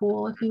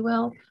 pool, if you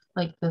will,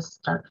 like this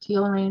dark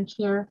teal range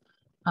here,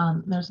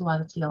 there's a lot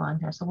of teal on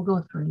here. So we'll go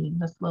with green,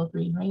 this low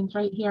green range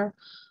right here.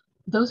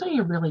 Those are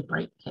your really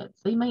bright kids.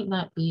 They might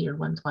not be your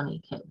 120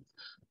 kids.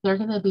 They're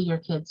going to be your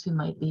kids who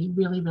might be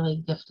really, really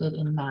gifted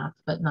in math,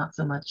 but not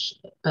so much,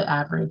 but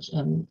average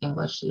in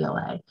English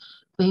ELA.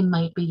 They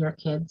might be your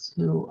kids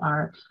who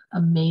are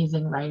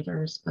amazing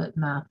writers, but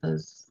math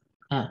is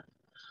eh.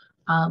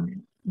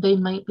 They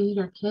might be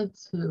your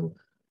kids who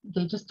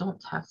they just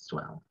don't test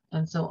well.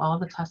 And so all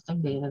the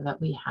testing data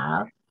that we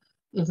have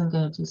isn't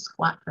going to do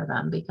squat for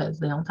them because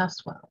they don't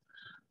test well.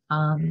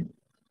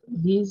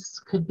 These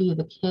could be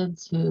the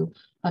kids who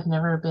have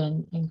never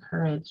been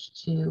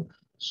encouraged to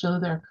show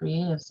their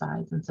creative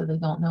sides, and so they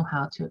don't know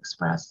how to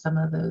express some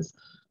of those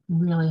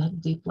really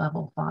deep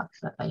level thoughts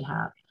that they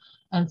have.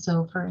 And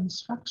so for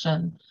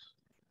instruction,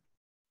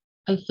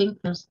 I think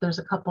there's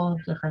a couple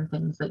of different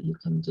things that you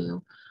can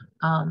do.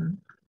 And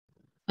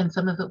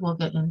some of it we'll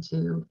get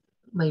into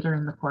later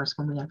in the course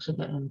when we actually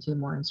get into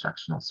more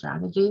instructional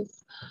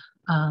strategies.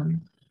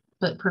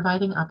 But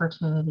providing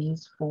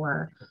opportunities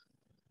for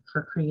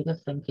creative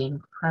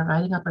thinking,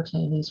 providing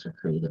opportunities for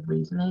creative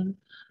reasoning,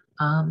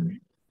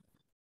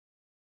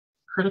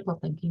 critical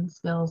thinking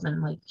skills,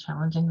 and like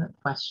challenging the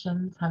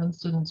questions, having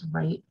students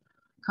write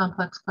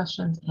complex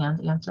questions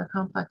and answer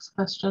complex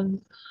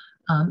questions,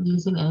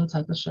 using any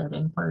type of shared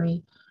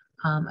inquiry.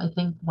 I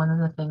think one of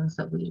the things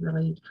that we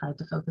really tried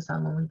to focus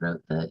on when we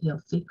wrote the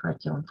ELC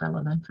curriculum for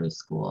elementary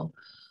school,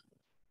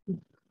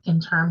 in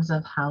terms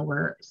of how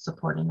we're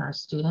supporting our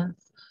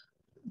students,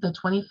 the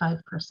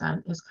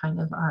 25% is kind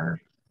of our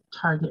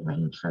target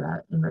range for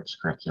that enriched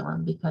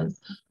curriculum, because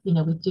we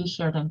do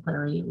shared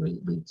inquiry, we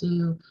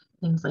do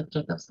things like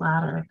Jacob's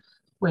Ladder,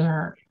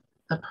 where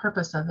the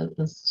purpose of it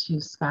is to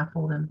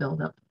scaffold and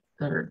build up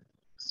their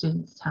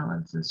students'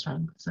 talents and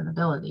strengths and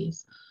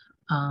abilities.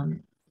 But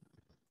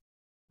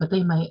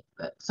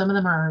some of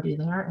them are already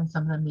there and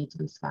some of them need to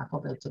be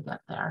scaffolded to get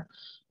there.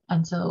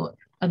 And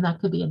that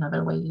could be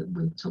another way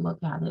to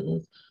look at it,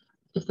 is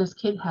if this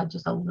kid had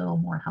just a little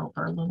more help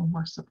or a little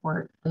more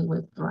support, they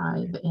would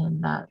thrive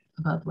in that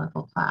above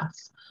level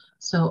class.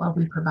 So are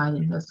we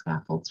providing those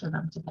scaffolds for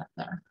them to get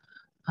there?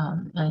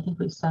 And I think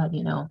we've said,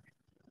 when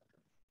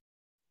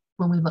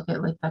we look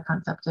at like that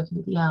concept of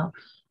UDL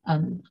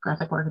and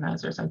graphic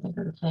organizers, I think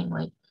are the thing,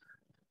 like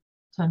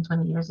 10,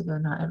 20 years ago,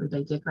 not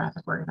everybody did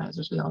graphic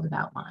organizers. We all did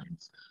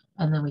outlines.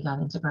 And then we got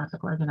into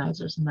graphic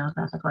organizers, and now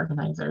graphic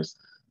organizers,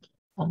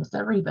 almost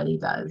everybody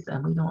does.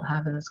 And we don't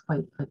have it as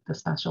quite like the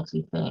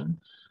specialty thing.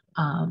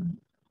 And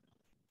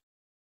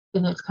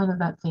it's kind of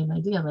that same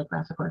idea, like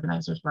graphic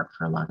organizers work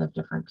for a lot of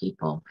different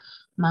people.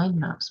 Mind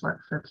maps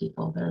work for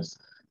people. There's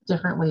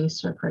different ways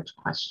to approach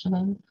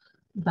questioning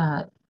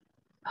that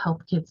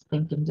help kids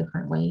think in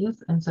different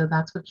ways. And so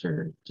that's what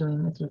you're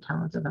doing with your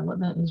talent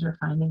development, is you're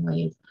finding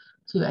ways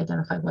to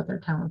identify what their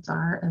talents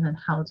are, and then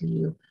how do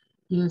you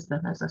use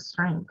them as a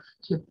strength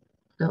to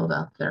build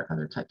up their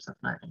other types of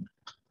learning.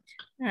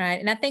 All right.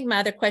 And I think my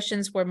other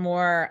questions were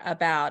more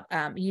about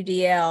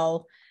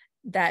UDL,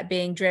 that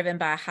being driven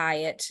by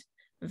Hyatt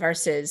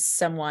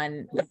versus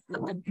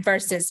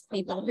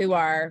people who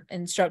are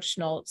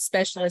instructional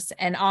specialists,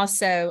 and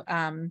also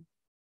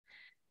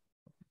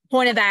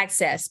point of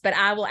access. But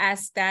I will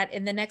ask that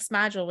in the next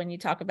module when you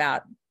talk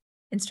about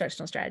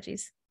instructional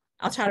strategies.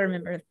 I'll try to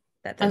remember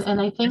that.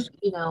 And I think,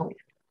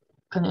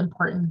 an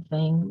important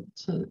thing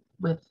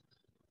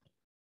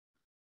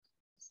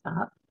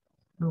stop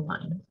the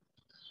line.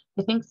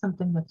 I think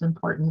something that's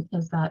important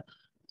is that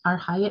our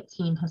Hyatt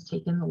team has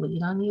taken the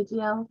lead on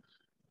UDL,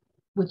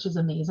 which is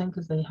amazing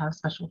because they have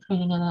special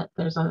training in it.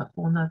 There's a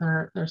whole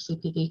nother, there's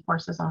CPD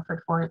courses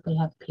offered for it. They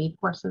have paid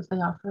courses they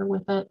offer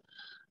with it.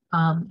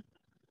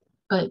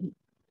 But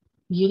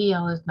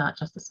UDL is not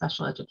just a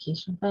special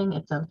education thing.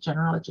 It's a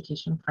general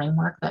education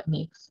framework that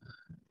makes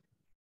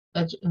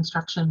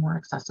instruction more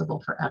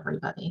accessible for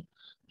everybody.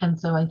 And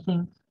so I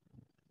think,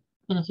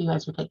 and if you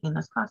guys are taking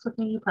this class with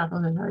me, you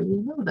probably already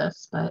know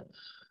this, but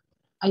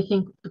I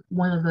think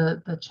one of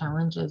the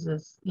challenges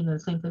is, the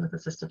same thing with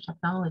assistive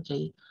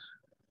technology,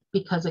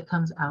 because it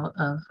comes out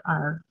of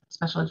our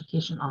special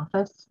education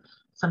office.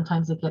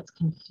 Sometimes it gets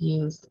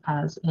confused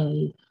as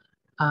a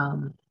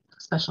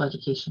special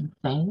education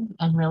thing,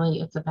 and really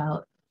it's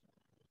about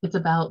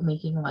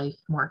making life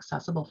more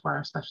accessible for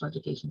our special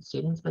education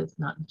students, but it's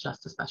not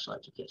just a special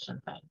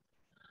education thing.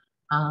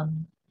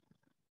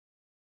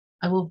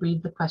 I will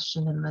read the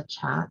question in the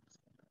chat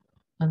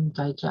and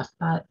digest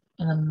that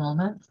in a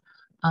moment,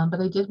 but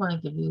I did want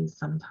to give you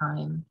some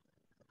time.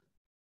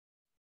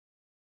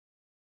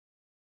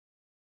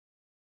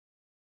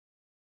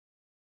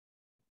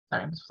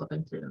 Sorry, I'm just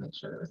flipping through to make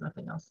sure there was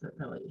nothing else that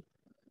really,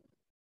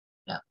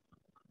 yeah.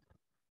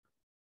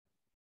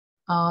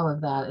 All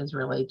of that is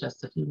really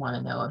just if you want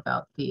to know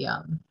about the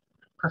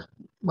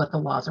what the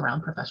laws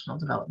around professional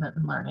development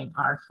and learning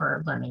are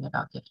for learning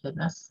about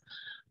giftedness.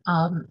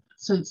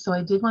 So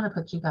I did want to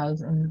put you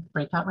guys in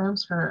breakout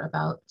rooms for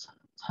about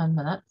 10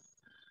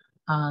 minutes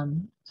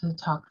to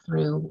talk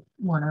through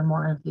one or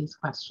more of these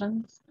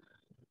questions.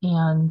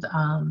 And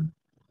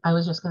I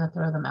was just going to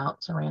throw them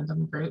out to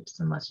random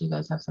groups unless you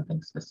guys have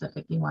something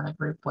specific you want to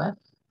group with.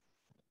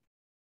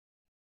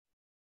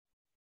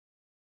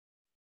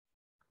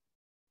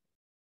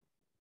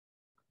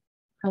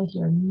 I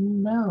hear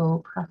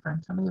no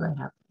preference. How many do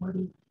I have?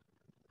 40.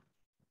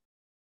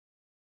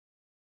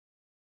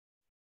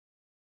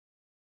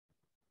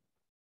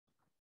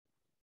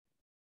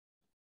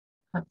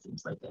 That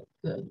seems like a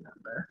good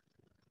number.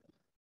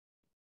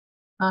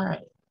 All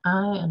right,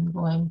 I am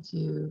going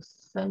to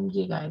send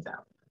you guys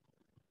out.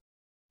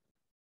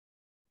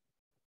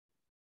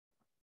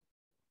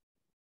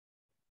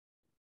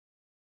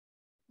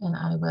 And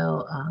I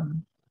will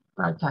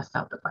broadcast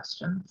out the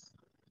questions.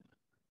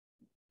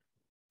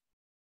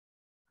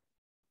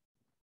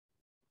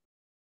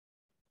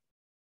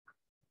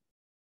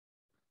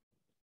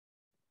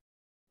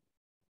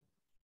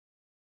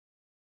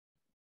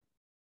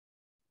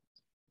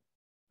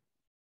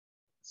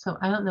 So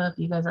I don't know if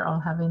you guys are all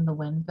having the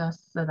wind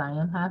gusts that I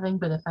am having,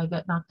 but if I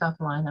get knocked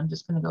offline, I'm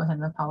just going to go ahead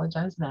and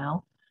apologize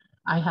now.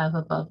 I have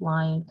above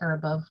line or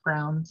above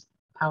ground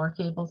power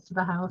cables to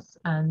the house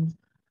and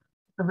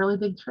a really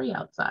big tree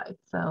outside.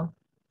 So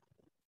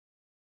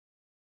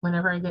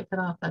whenever I get cut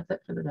off, that's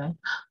it for the day.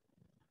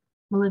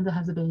 Melinda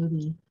has a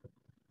baby.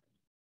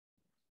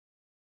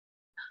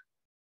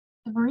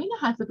 And Marina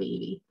has a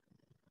baby.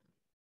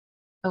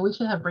 Oh, we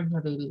should have bring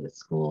your baby to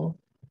school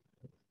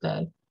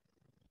day.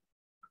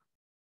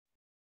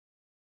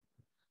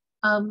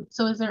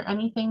 So is there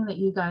anything that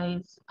you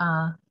guys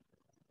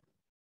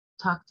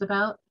talked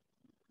about?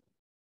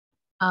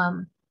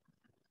 Asma,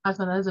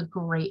 that is a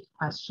great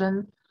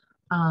question.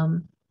 I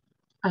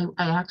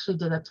actually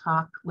did a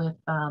talk with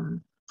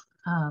Manal.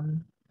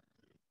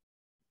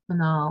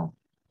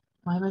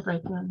 Why am I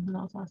breaking on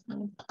Manal's last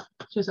name?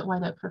 She was at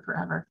White Oak for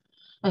forever.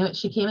 Anyway,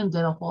 she came and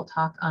did a whole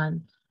talk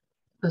on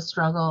the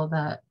struggle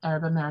that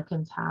Arab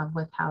Americans have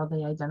with how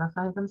they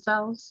identify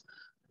themselves.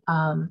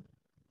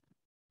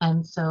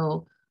 And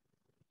so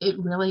it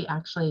really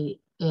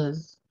actually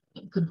is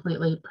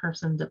completely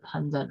person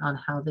dependent on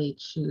how they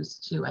choose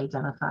to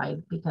identify,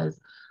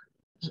 because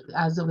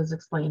as it was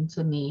explained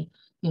to me,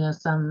 you know,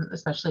 some,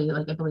 especially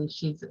like I believe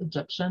she's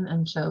Egyptian,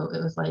 and so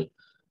it was like,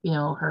 you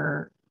know,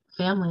 her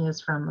family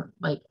is from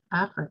like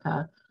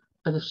Africa,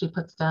 but if she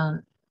puts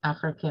down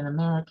African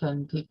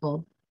American,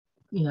 people,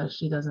 you know,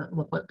 she doesn't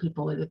look what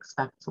people would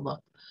expect to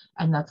look,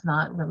 and that's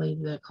not really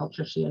the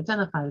culture she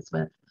identifies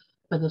with.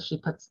 But if she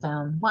puts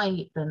down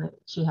white, then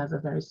she has a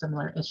very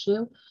similar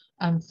issue.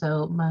 And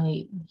so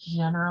my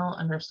general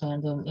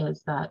understanding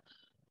is that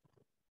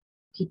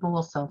people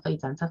will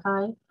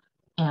self-identify,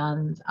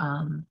 and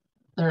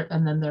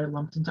then they're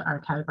lumped into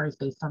our categories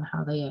based on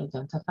how they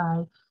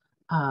identify.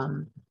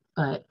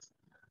 But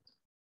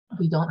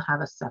we don't have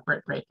a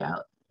separate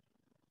breakout.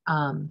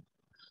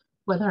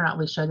 Whether or not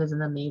we should is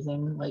an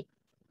amazing like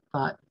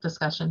thought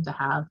discussion to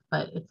have,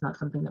 but it's not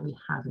something that we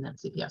have in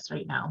MCPS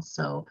right now.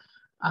 So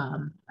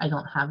I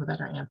don't have a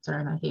better answer,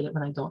 and I hate it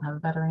when I don't have a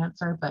better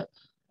answer, but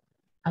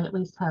I at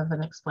least have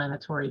an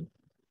explanatory,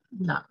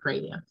 not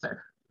great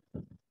answer.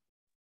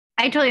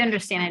 I totally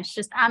understand. It's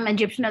just, I'm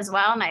Egyptian as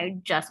well. And I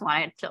just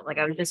wanted to, like,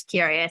 I was just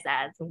curious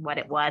as to what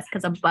it was,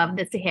 because above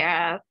the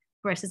Sahara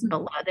versus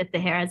below the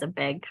Sahara is a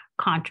big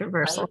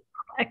controversial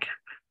topic.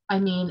 I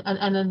mean,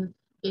 and then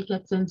it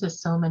gets into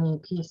so many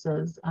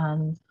pieces,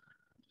 and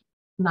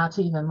not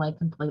to even like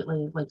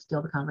completely like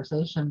steal the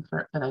conversation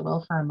but I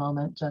will for a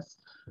moment. Just,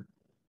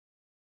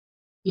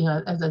 you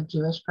know, as a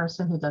Jewish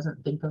person who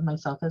doesn't think of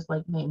myself as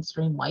like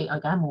mainstream white,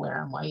 like I'm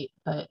aware I'm white,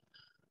 but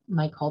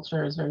my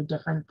culture is very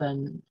different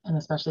than, and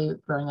especially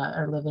growing up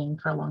or living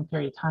for a long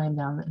period of time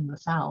down in the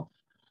South,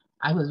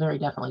 I was very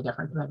definitely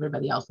different from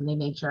everybody else, and they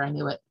made sure I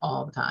knew it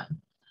all the time.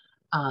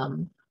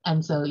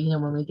 And so, you know,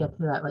 when we get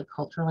to that like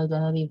cultural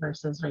identity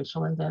versus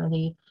racial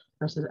identity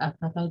versus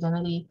ethnic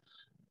identity,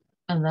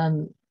 and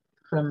then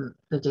from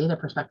the data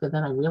perspective,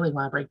 then I really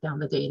want to break down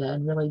the data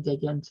and really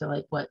dig into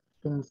like what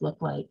things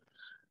look like.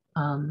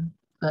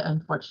 But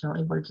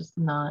unfortunately, we're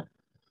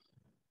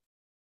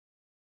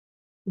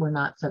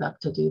not set up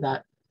to do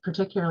that,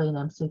 particularly in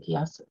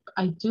MCPS.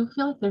 I do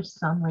feel like there's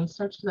some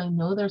research, because I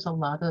know there's a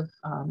lot of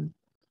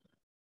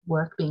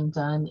work being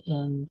done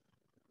in,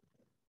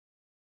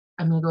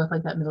 I'm going to go with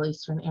like that Middle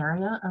Eastern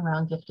area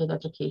around gifted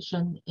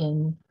education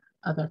in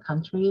other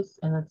countries,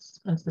 and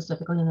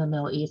specifically in the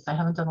Middle East. I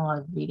haven't done a lot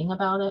of reading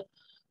about it,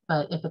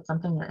 but if it's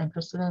something you're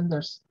interested in,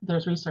 there's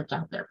research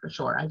out there for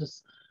sure. I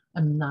just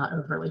am not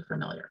overly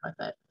familiar with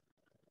it.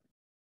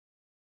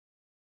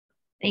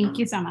 Thank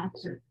you so much.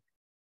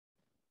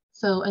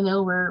 So I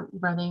know we're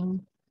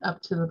running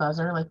up to the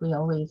buzzer like we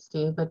always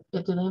do, but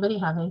did anybody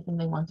have anything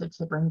they wanted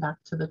to bring back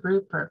to the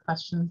group, or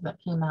questions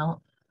that came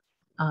out?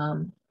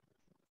 Or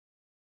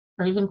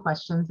even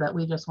questions that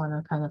we just want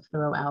to kind of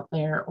throw out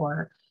there,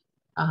 or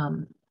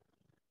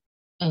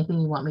anything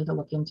you want me to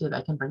look into that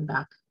I can bring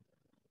back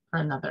for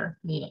another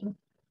meeting?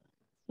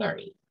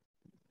 Carrie.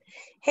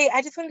 Hey,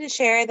 I just wanted to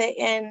share that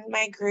in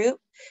my group,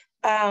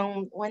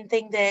 one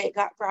thing that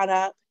got brought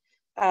up,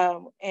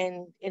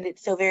 and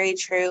it's so very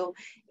true,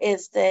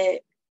 is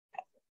that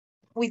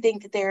we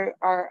think that there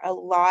are a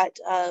lot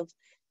of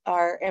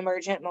our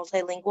emergent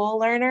multilingual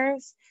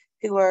learners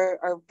who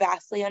are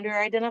vastly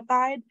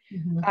under-identified,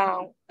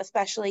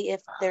 especially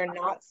if they're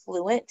not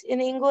fluent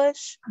in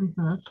English.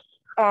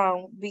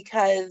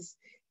 Because,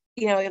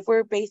 you know, if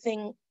we're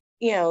basing,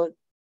 you know,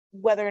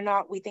 whether or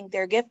not we think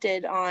they're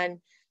gifted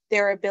on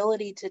their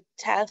ability to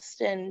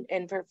test and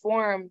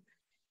perform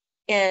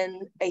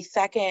in a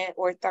second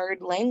or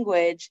third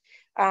language,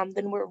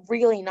 then we're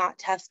really not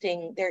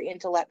testing their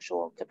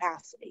intellectual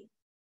capacity.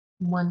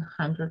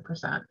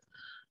 100%.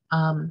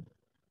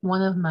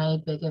 One of my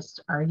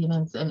biggest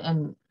arguments,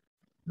 and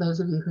those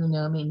of you who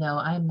know me know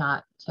I'm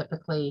not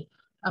typically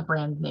a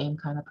brand name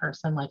kind of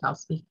person. Like, I'll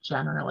speak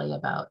generally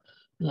about,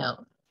 you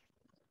know,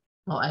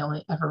 well, I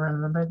only ever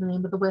remember the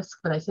name of the whisk,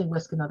 but I say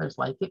whisk and others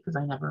like it because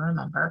I never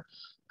remember.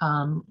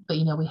 But,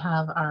 you know, we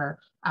have our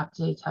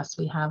aptitude tests,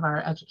 we have our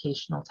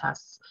educational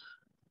tests.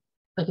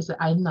 like I said,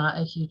 I'm not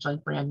a huge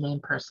like brand name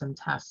person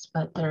test,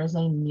 but there is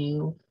a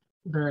new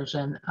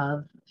version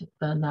of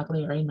the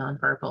Naglieri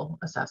nonverbal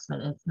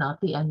assessment. It's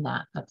not the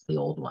NNAT, that's the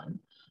old one.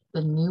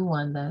 The new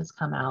one that has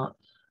come out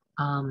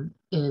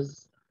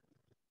is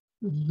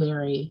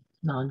very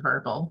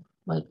nonverbal.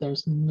 Like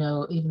there's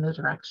no, even the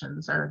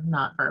directions are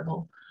not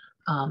verbal.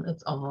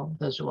 It's all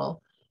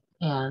visual.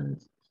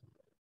 And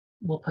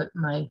we'll put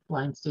my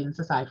blind students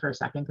aside for a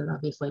second because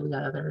obviously we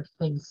got other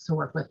things to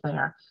work with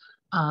there.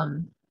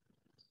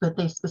 But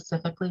they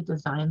specifically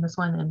designed this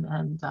one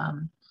and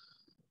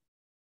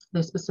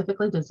they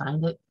specifically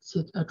designed it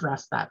to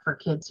address that for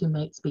kids who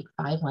might speak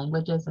 5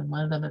 languages and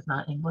one of them is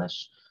not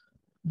English.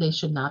 They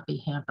should not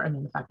be hampered. I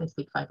mean, the fact they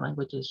speak 5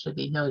 languages should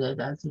be noted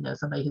as, you know,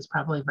 somebody who's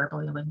probably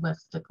verbally and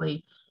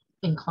linguistically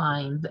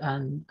inclined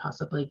and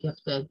possibly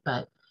gifted,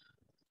 but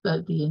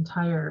the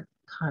entire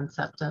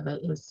concept of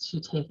it is to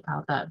take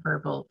out that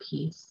verbal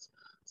piece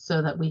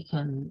so that we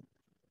can,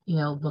 you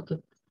know, look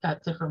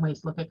at different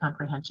ways, look at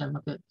comprehension,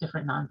 look at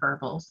different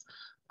nonverbals.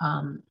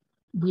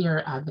 We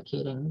are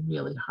advocating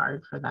really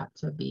hard for that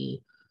to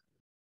be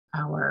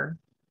our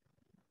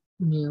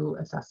new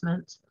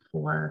assessment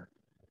for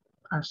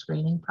our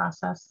screening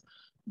process.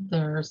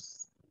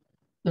 There's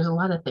a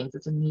lot of things.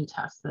 It's a new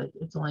test that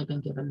it's only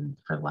been given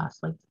for the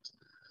last like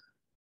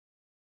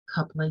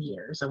couple of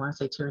years. I want to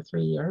say 2 or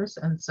 3 years.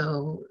 And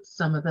so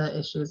some of the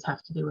issues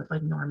have to do with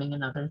like norming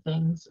and other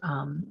things.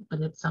 But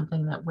it's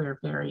something that we're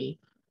very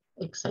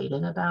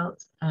excited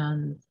about.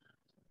 And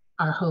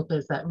our hope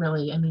is that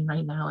really, I mean,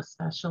 right now,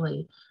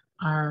 especially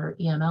our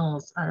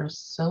EMLs are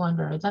so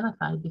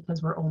under-identified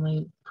because we're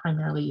only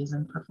primarily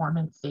using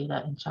performance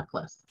data and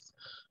checklists.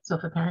 So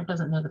if a parent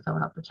doesn't know to fill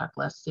out the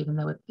checklist, even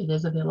though it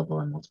is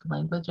available in multiple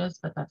languages,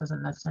 but that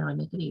doesn't necessarily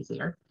make it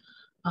easier.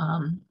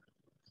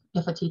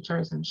 If a teacher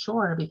isn't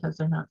sure because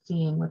they're not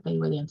seeing what they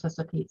would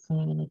anticipate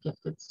seeing in a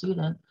gifted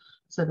student,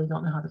 so they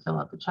don't know how to fill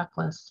out the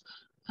checklist,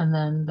 and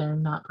then they're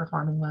not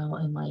performing well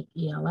in like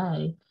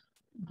ELA,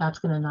 that's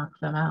going to knock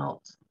them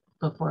out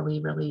before we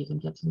really even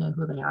get to know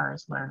who they are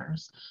as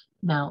learners.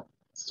 Now,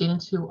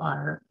 students who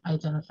are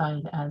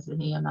identified as an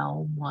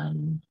EML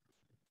 1,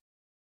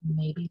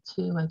 maybe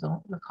 2, I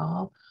don't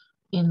recall,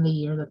 in the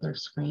year that they're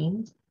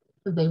screened,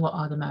 they will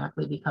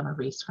automatically become a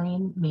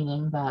rescreen,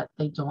 meaning that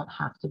they don't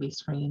have to be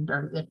screened,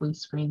 or if we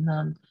screen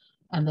them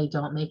and they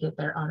don't make it,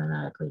 they're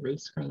automatically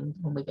rescreened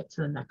when we get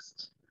to the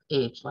next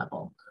age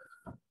level.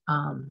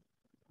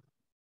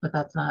 But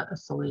that's not a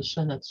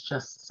solution. It's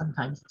just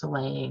sometimes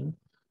delaying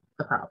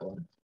the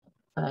problem.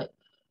 But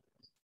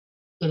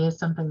it is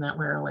something that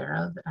we're aware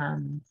of.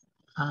 And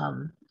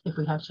if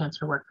we have a chance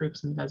for work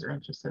groups and you guys are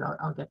interested,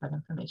 I'll get that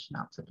information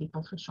out to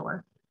people for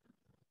sure.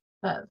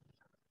 But,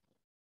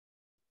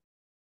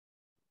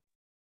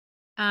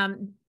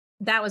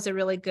 that was a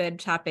really good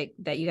topic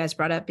that you guys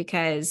brought up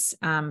because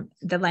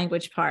the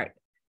language part.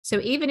 So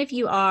even if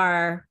you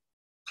are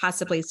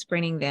possibly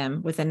screening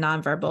them with a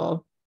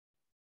nonverbal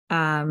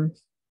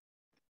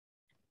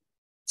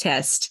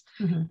test,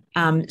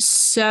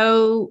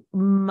 so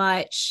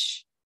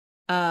much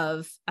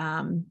of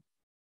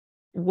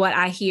what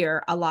I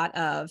hear a lot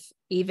of,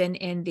 even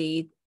in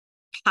the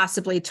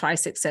possibly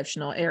twice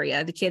exceptional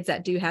area, the kids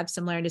that do have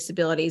some learning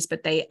disabilities,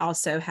 but they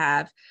also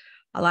have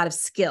a lot of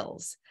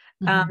skills,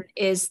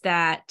 is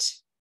that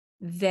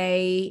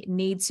they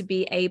need to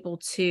be able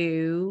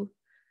to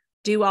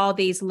do all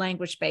these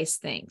language-based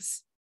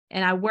things.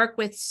 And I work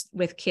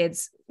with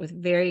kids with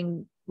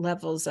varying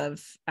levels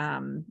of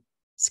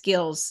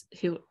skills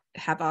who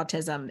have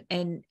autism,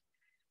 and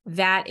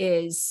that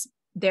is,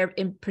 they're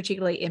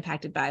particularly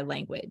impacted by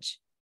language,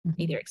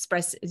 either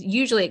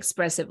usually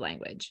expressive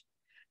language.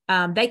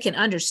 They can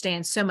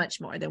understand so much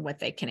more than what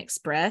they can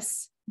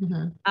express.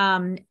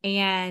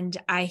 And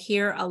I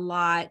hear a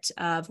lot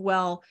of,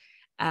 well,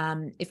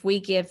 if we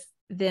give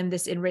them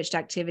this enriched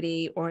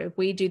activity, or if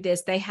we do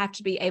this, they have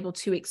to be able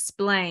to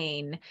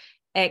explain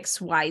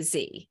X, Y,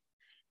 Z.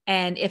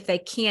 And if they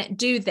can't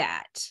do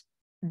that,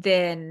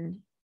 then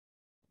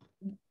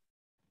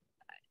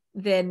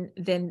they're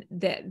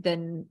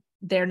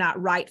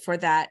not right for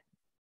that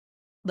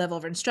level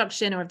of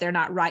instruction, or if they're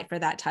not right for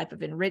that type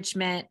of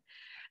enrichment.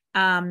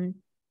 The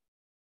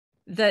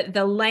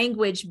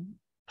language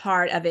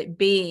part of it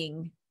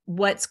being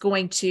what's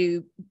going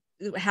to,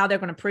 how they're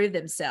going to prove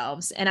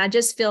themselves. And I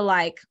just feel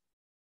like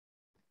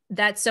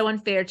that's so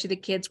unfair to the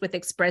kids with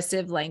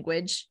expressive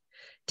language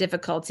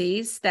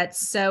difficulties.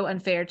 That's so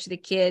unfair to the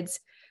kids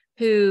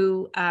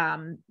who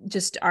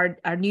just are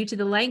new to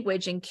the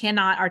language and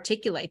cannot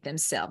articulate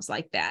themselves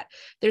like that.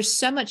 There's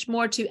so much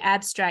more to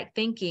abstract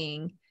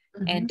thinking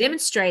and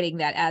demonstrating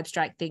that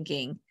abstract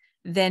thinking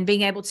than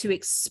being able to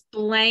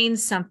explain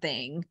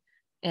something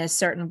in a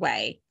certain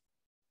way.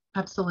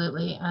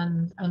 Absolutely.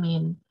 And I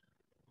mean,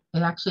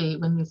 it actually,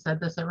 when you said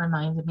this, it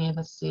reminded me of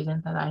a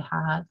student that I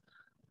had.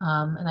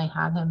 And I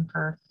had him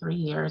for 3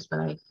 years, but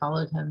I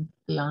followed him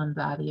beyond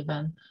that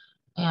even.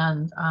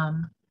 And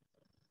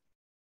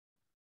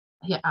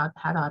he had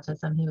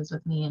autism. He was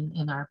with me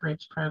in our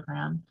bridge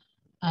program.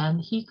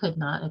 And he could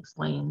not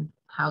explain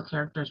how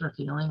characters were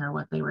feeling or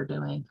what they were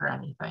doing for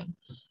anything.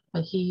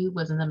 But he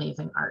was an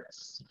amazing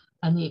artist.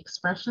 And the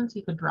expressions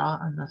he could draw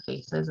on the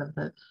faces of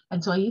the,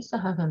 and so I used to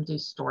have him do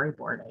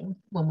storyboarding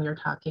when we were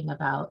talking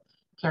about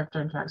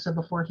character interaction. So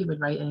before he would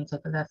write any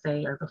type of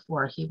essay or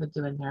before he would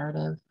do a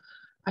narrative,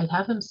 I'd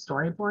have him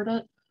storyboard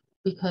it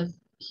because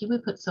he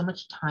would put so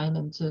much time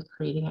into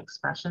creating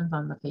expressions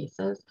on the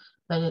faces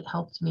that it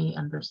helped me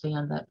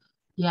understand that,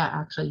 yeah,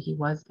 actually he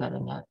was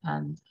getting it.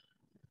 And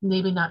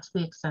maybe not to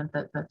the extent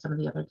that some of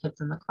the other kids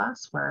in the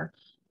class were.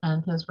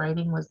 And his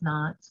writing was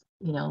not,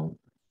 you know,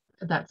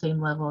 that same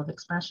level of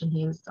expression.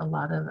 He used a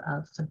lot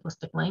of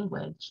simplistic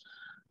language.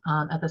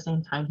 At the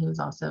same time, he was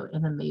also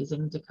an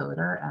amazing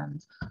decoder,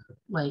 and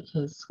like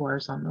his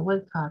scores on the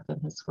woodcock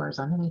and his scores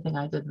on anything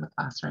I did in the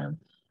classroom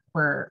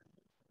were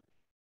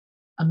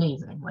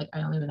amazing. Like,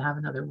 I don't even have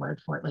another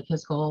word for it. Like,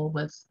 his goal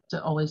was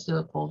to always do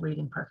a cold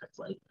reading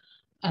perfectly.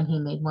 And he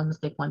made one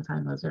mistake one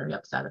time. I was very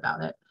upset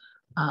about it.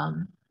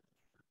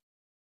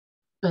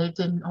 But it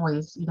didn't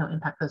always, you know,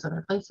 impact those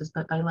other places.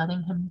 But by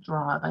letting him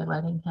draw, by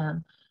letting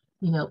him,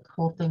 you know,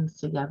 pull things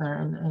together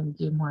and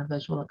do more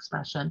visual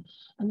expression.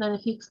 And then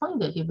if he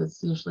explained it, he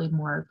was usually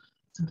more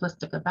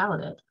simplistic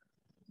about it.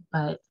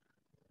 But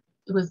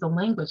it was the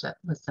language that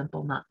was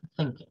simple, not the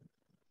thinking.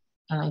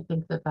 And I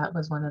think that that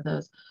was one of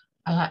those.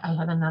 I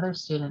had another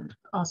student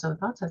also with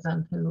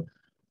autism who,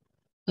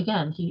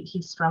 again,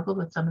 he struggled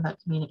with some of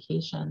that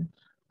communication.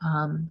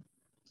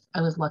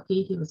 I was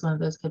lucky. He was one of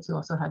those kids who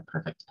also had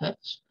perfect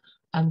pitch.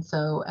 And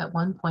so at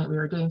one point we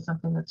were doing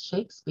something with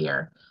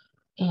Shakespeare,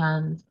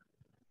 and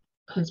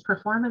his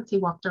performance, he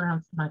walked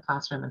around my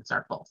classroom in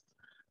circles.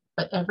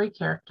 But every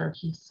character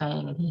he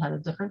sang, and he had a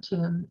different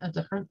tune, a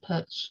different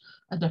pitch,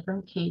 a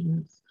different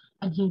cadence.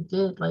 And he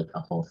did like a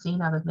whole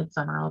scene out of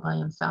Midsummer all by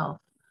himself.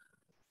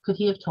 Could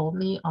he have told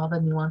me all the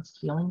nuanced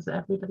feelings that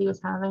everybody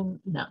was having?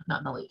 No, not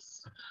in the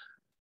least.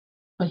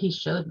 But he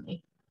showed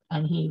me,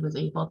 and he was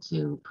able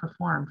to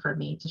perform for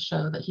me to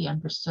show that he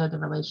understood the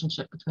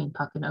relationship between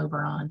Puck and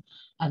Oberon.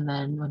 And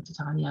then when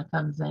Titania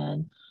comes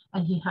in,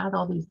 and he had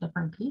all these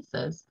different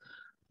pieces.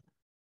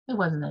 It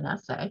wasn't an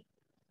essay.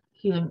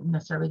 He didn't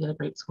necessarily get a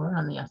great score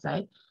on the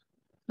essay,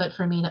 but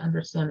for me to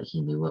understand that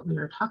he knew what we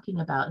were talking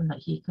about and that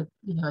he could,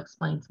 you know,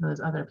 explain some of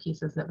those other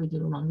pieces that we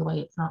do along the way.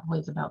 It's not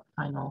always about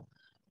the final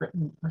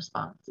written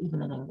response,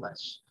 even in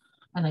English.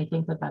 And I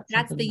think that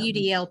that's the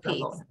UDL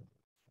piece.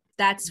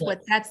 That's yes.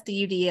 that's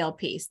the UDL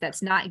piece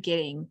that's not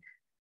getting.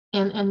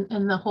 And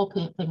the whole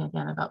thing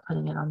again about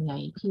putting it on the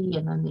IEP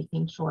and then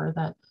making sure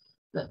that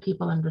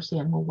people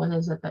understand, well, what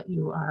is it that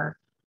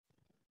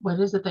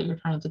you're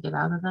trying to get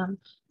out of them?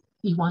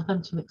 You want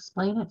them to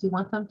explain it? Do you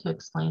want them to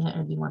explain it,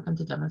 or do you want them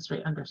to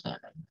demonstrate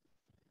understanding?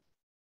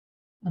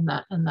 And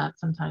that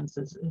sometimes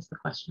is the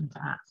question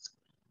to ask.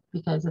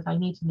 Because if I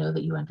need to know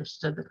that you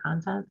understood the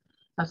content,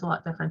 that's a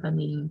lot different than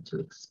needing to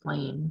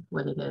explain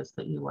what it is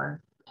that you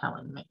are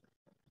telling me.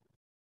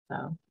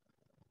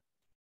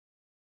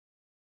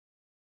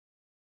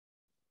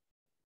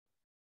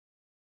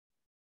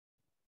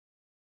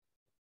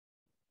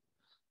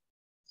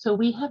 So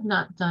we have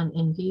not done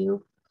InView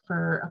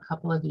for a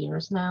couple of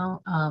years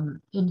now.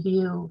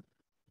 InView,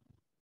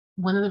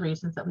 one of the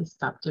reasons that we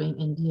stopped doing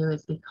InView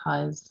is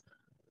because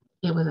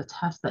it was a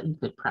test that you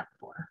could prep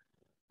for,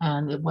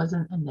 and it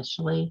wasn't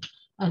initially.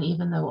 And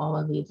even though all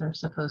of these are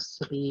supposed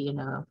to be, you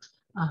know,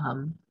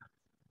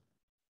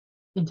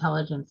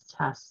 intelligence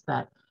tests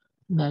that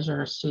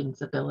measure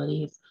students'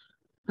 abilities,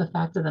 the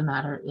fact of the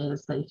matter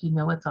is that if you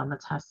know what's on the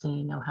test and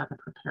you know how to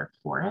prepare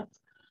for it,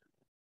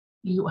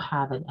 you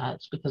have an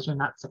edge because you're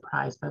not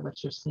surprised by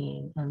what you're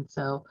seeing. And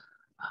so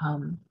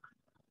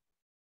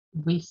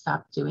we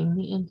stopped doing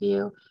the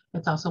InView.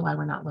 It's also why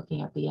we're not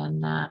looking at the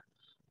NNAT.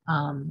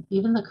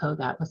 Even the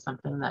COGAT was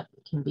something that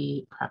can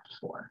be prepped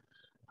for.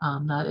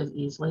 Not as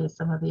easily as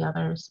some of the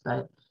others,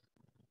 but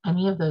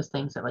any of those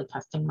things that like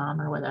Testing Mom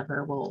or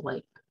whatever will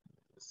like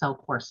sell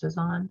courses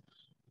on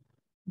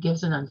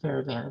gives an unfair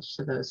advantage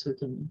to those who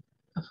can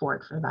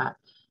afford for that.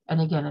 And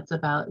again, it's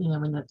about, you know,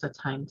 when it's a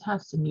timed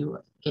test and you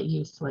get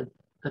used to like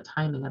the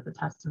timing of the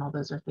test, and all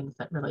those are things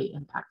that really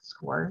impact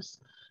scores.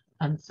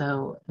 And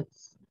so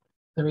it's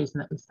the reason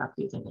that we stopped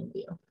using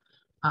InView.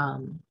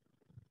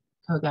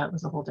 COGAT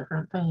was a whole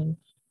different thing.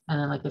 And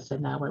then, like I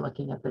said, now we're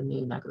looking at the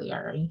new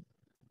Naglieri.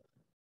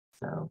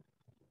 So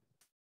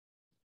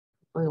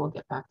hopefully we'll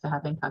get back to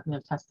having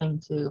cognitive testing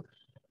to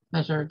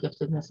measure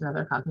giftedness and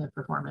other cognitive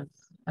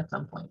performance at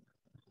some point.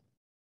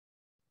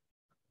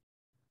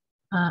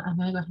 I'm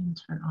going to go ahead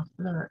and turn off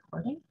the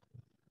recording.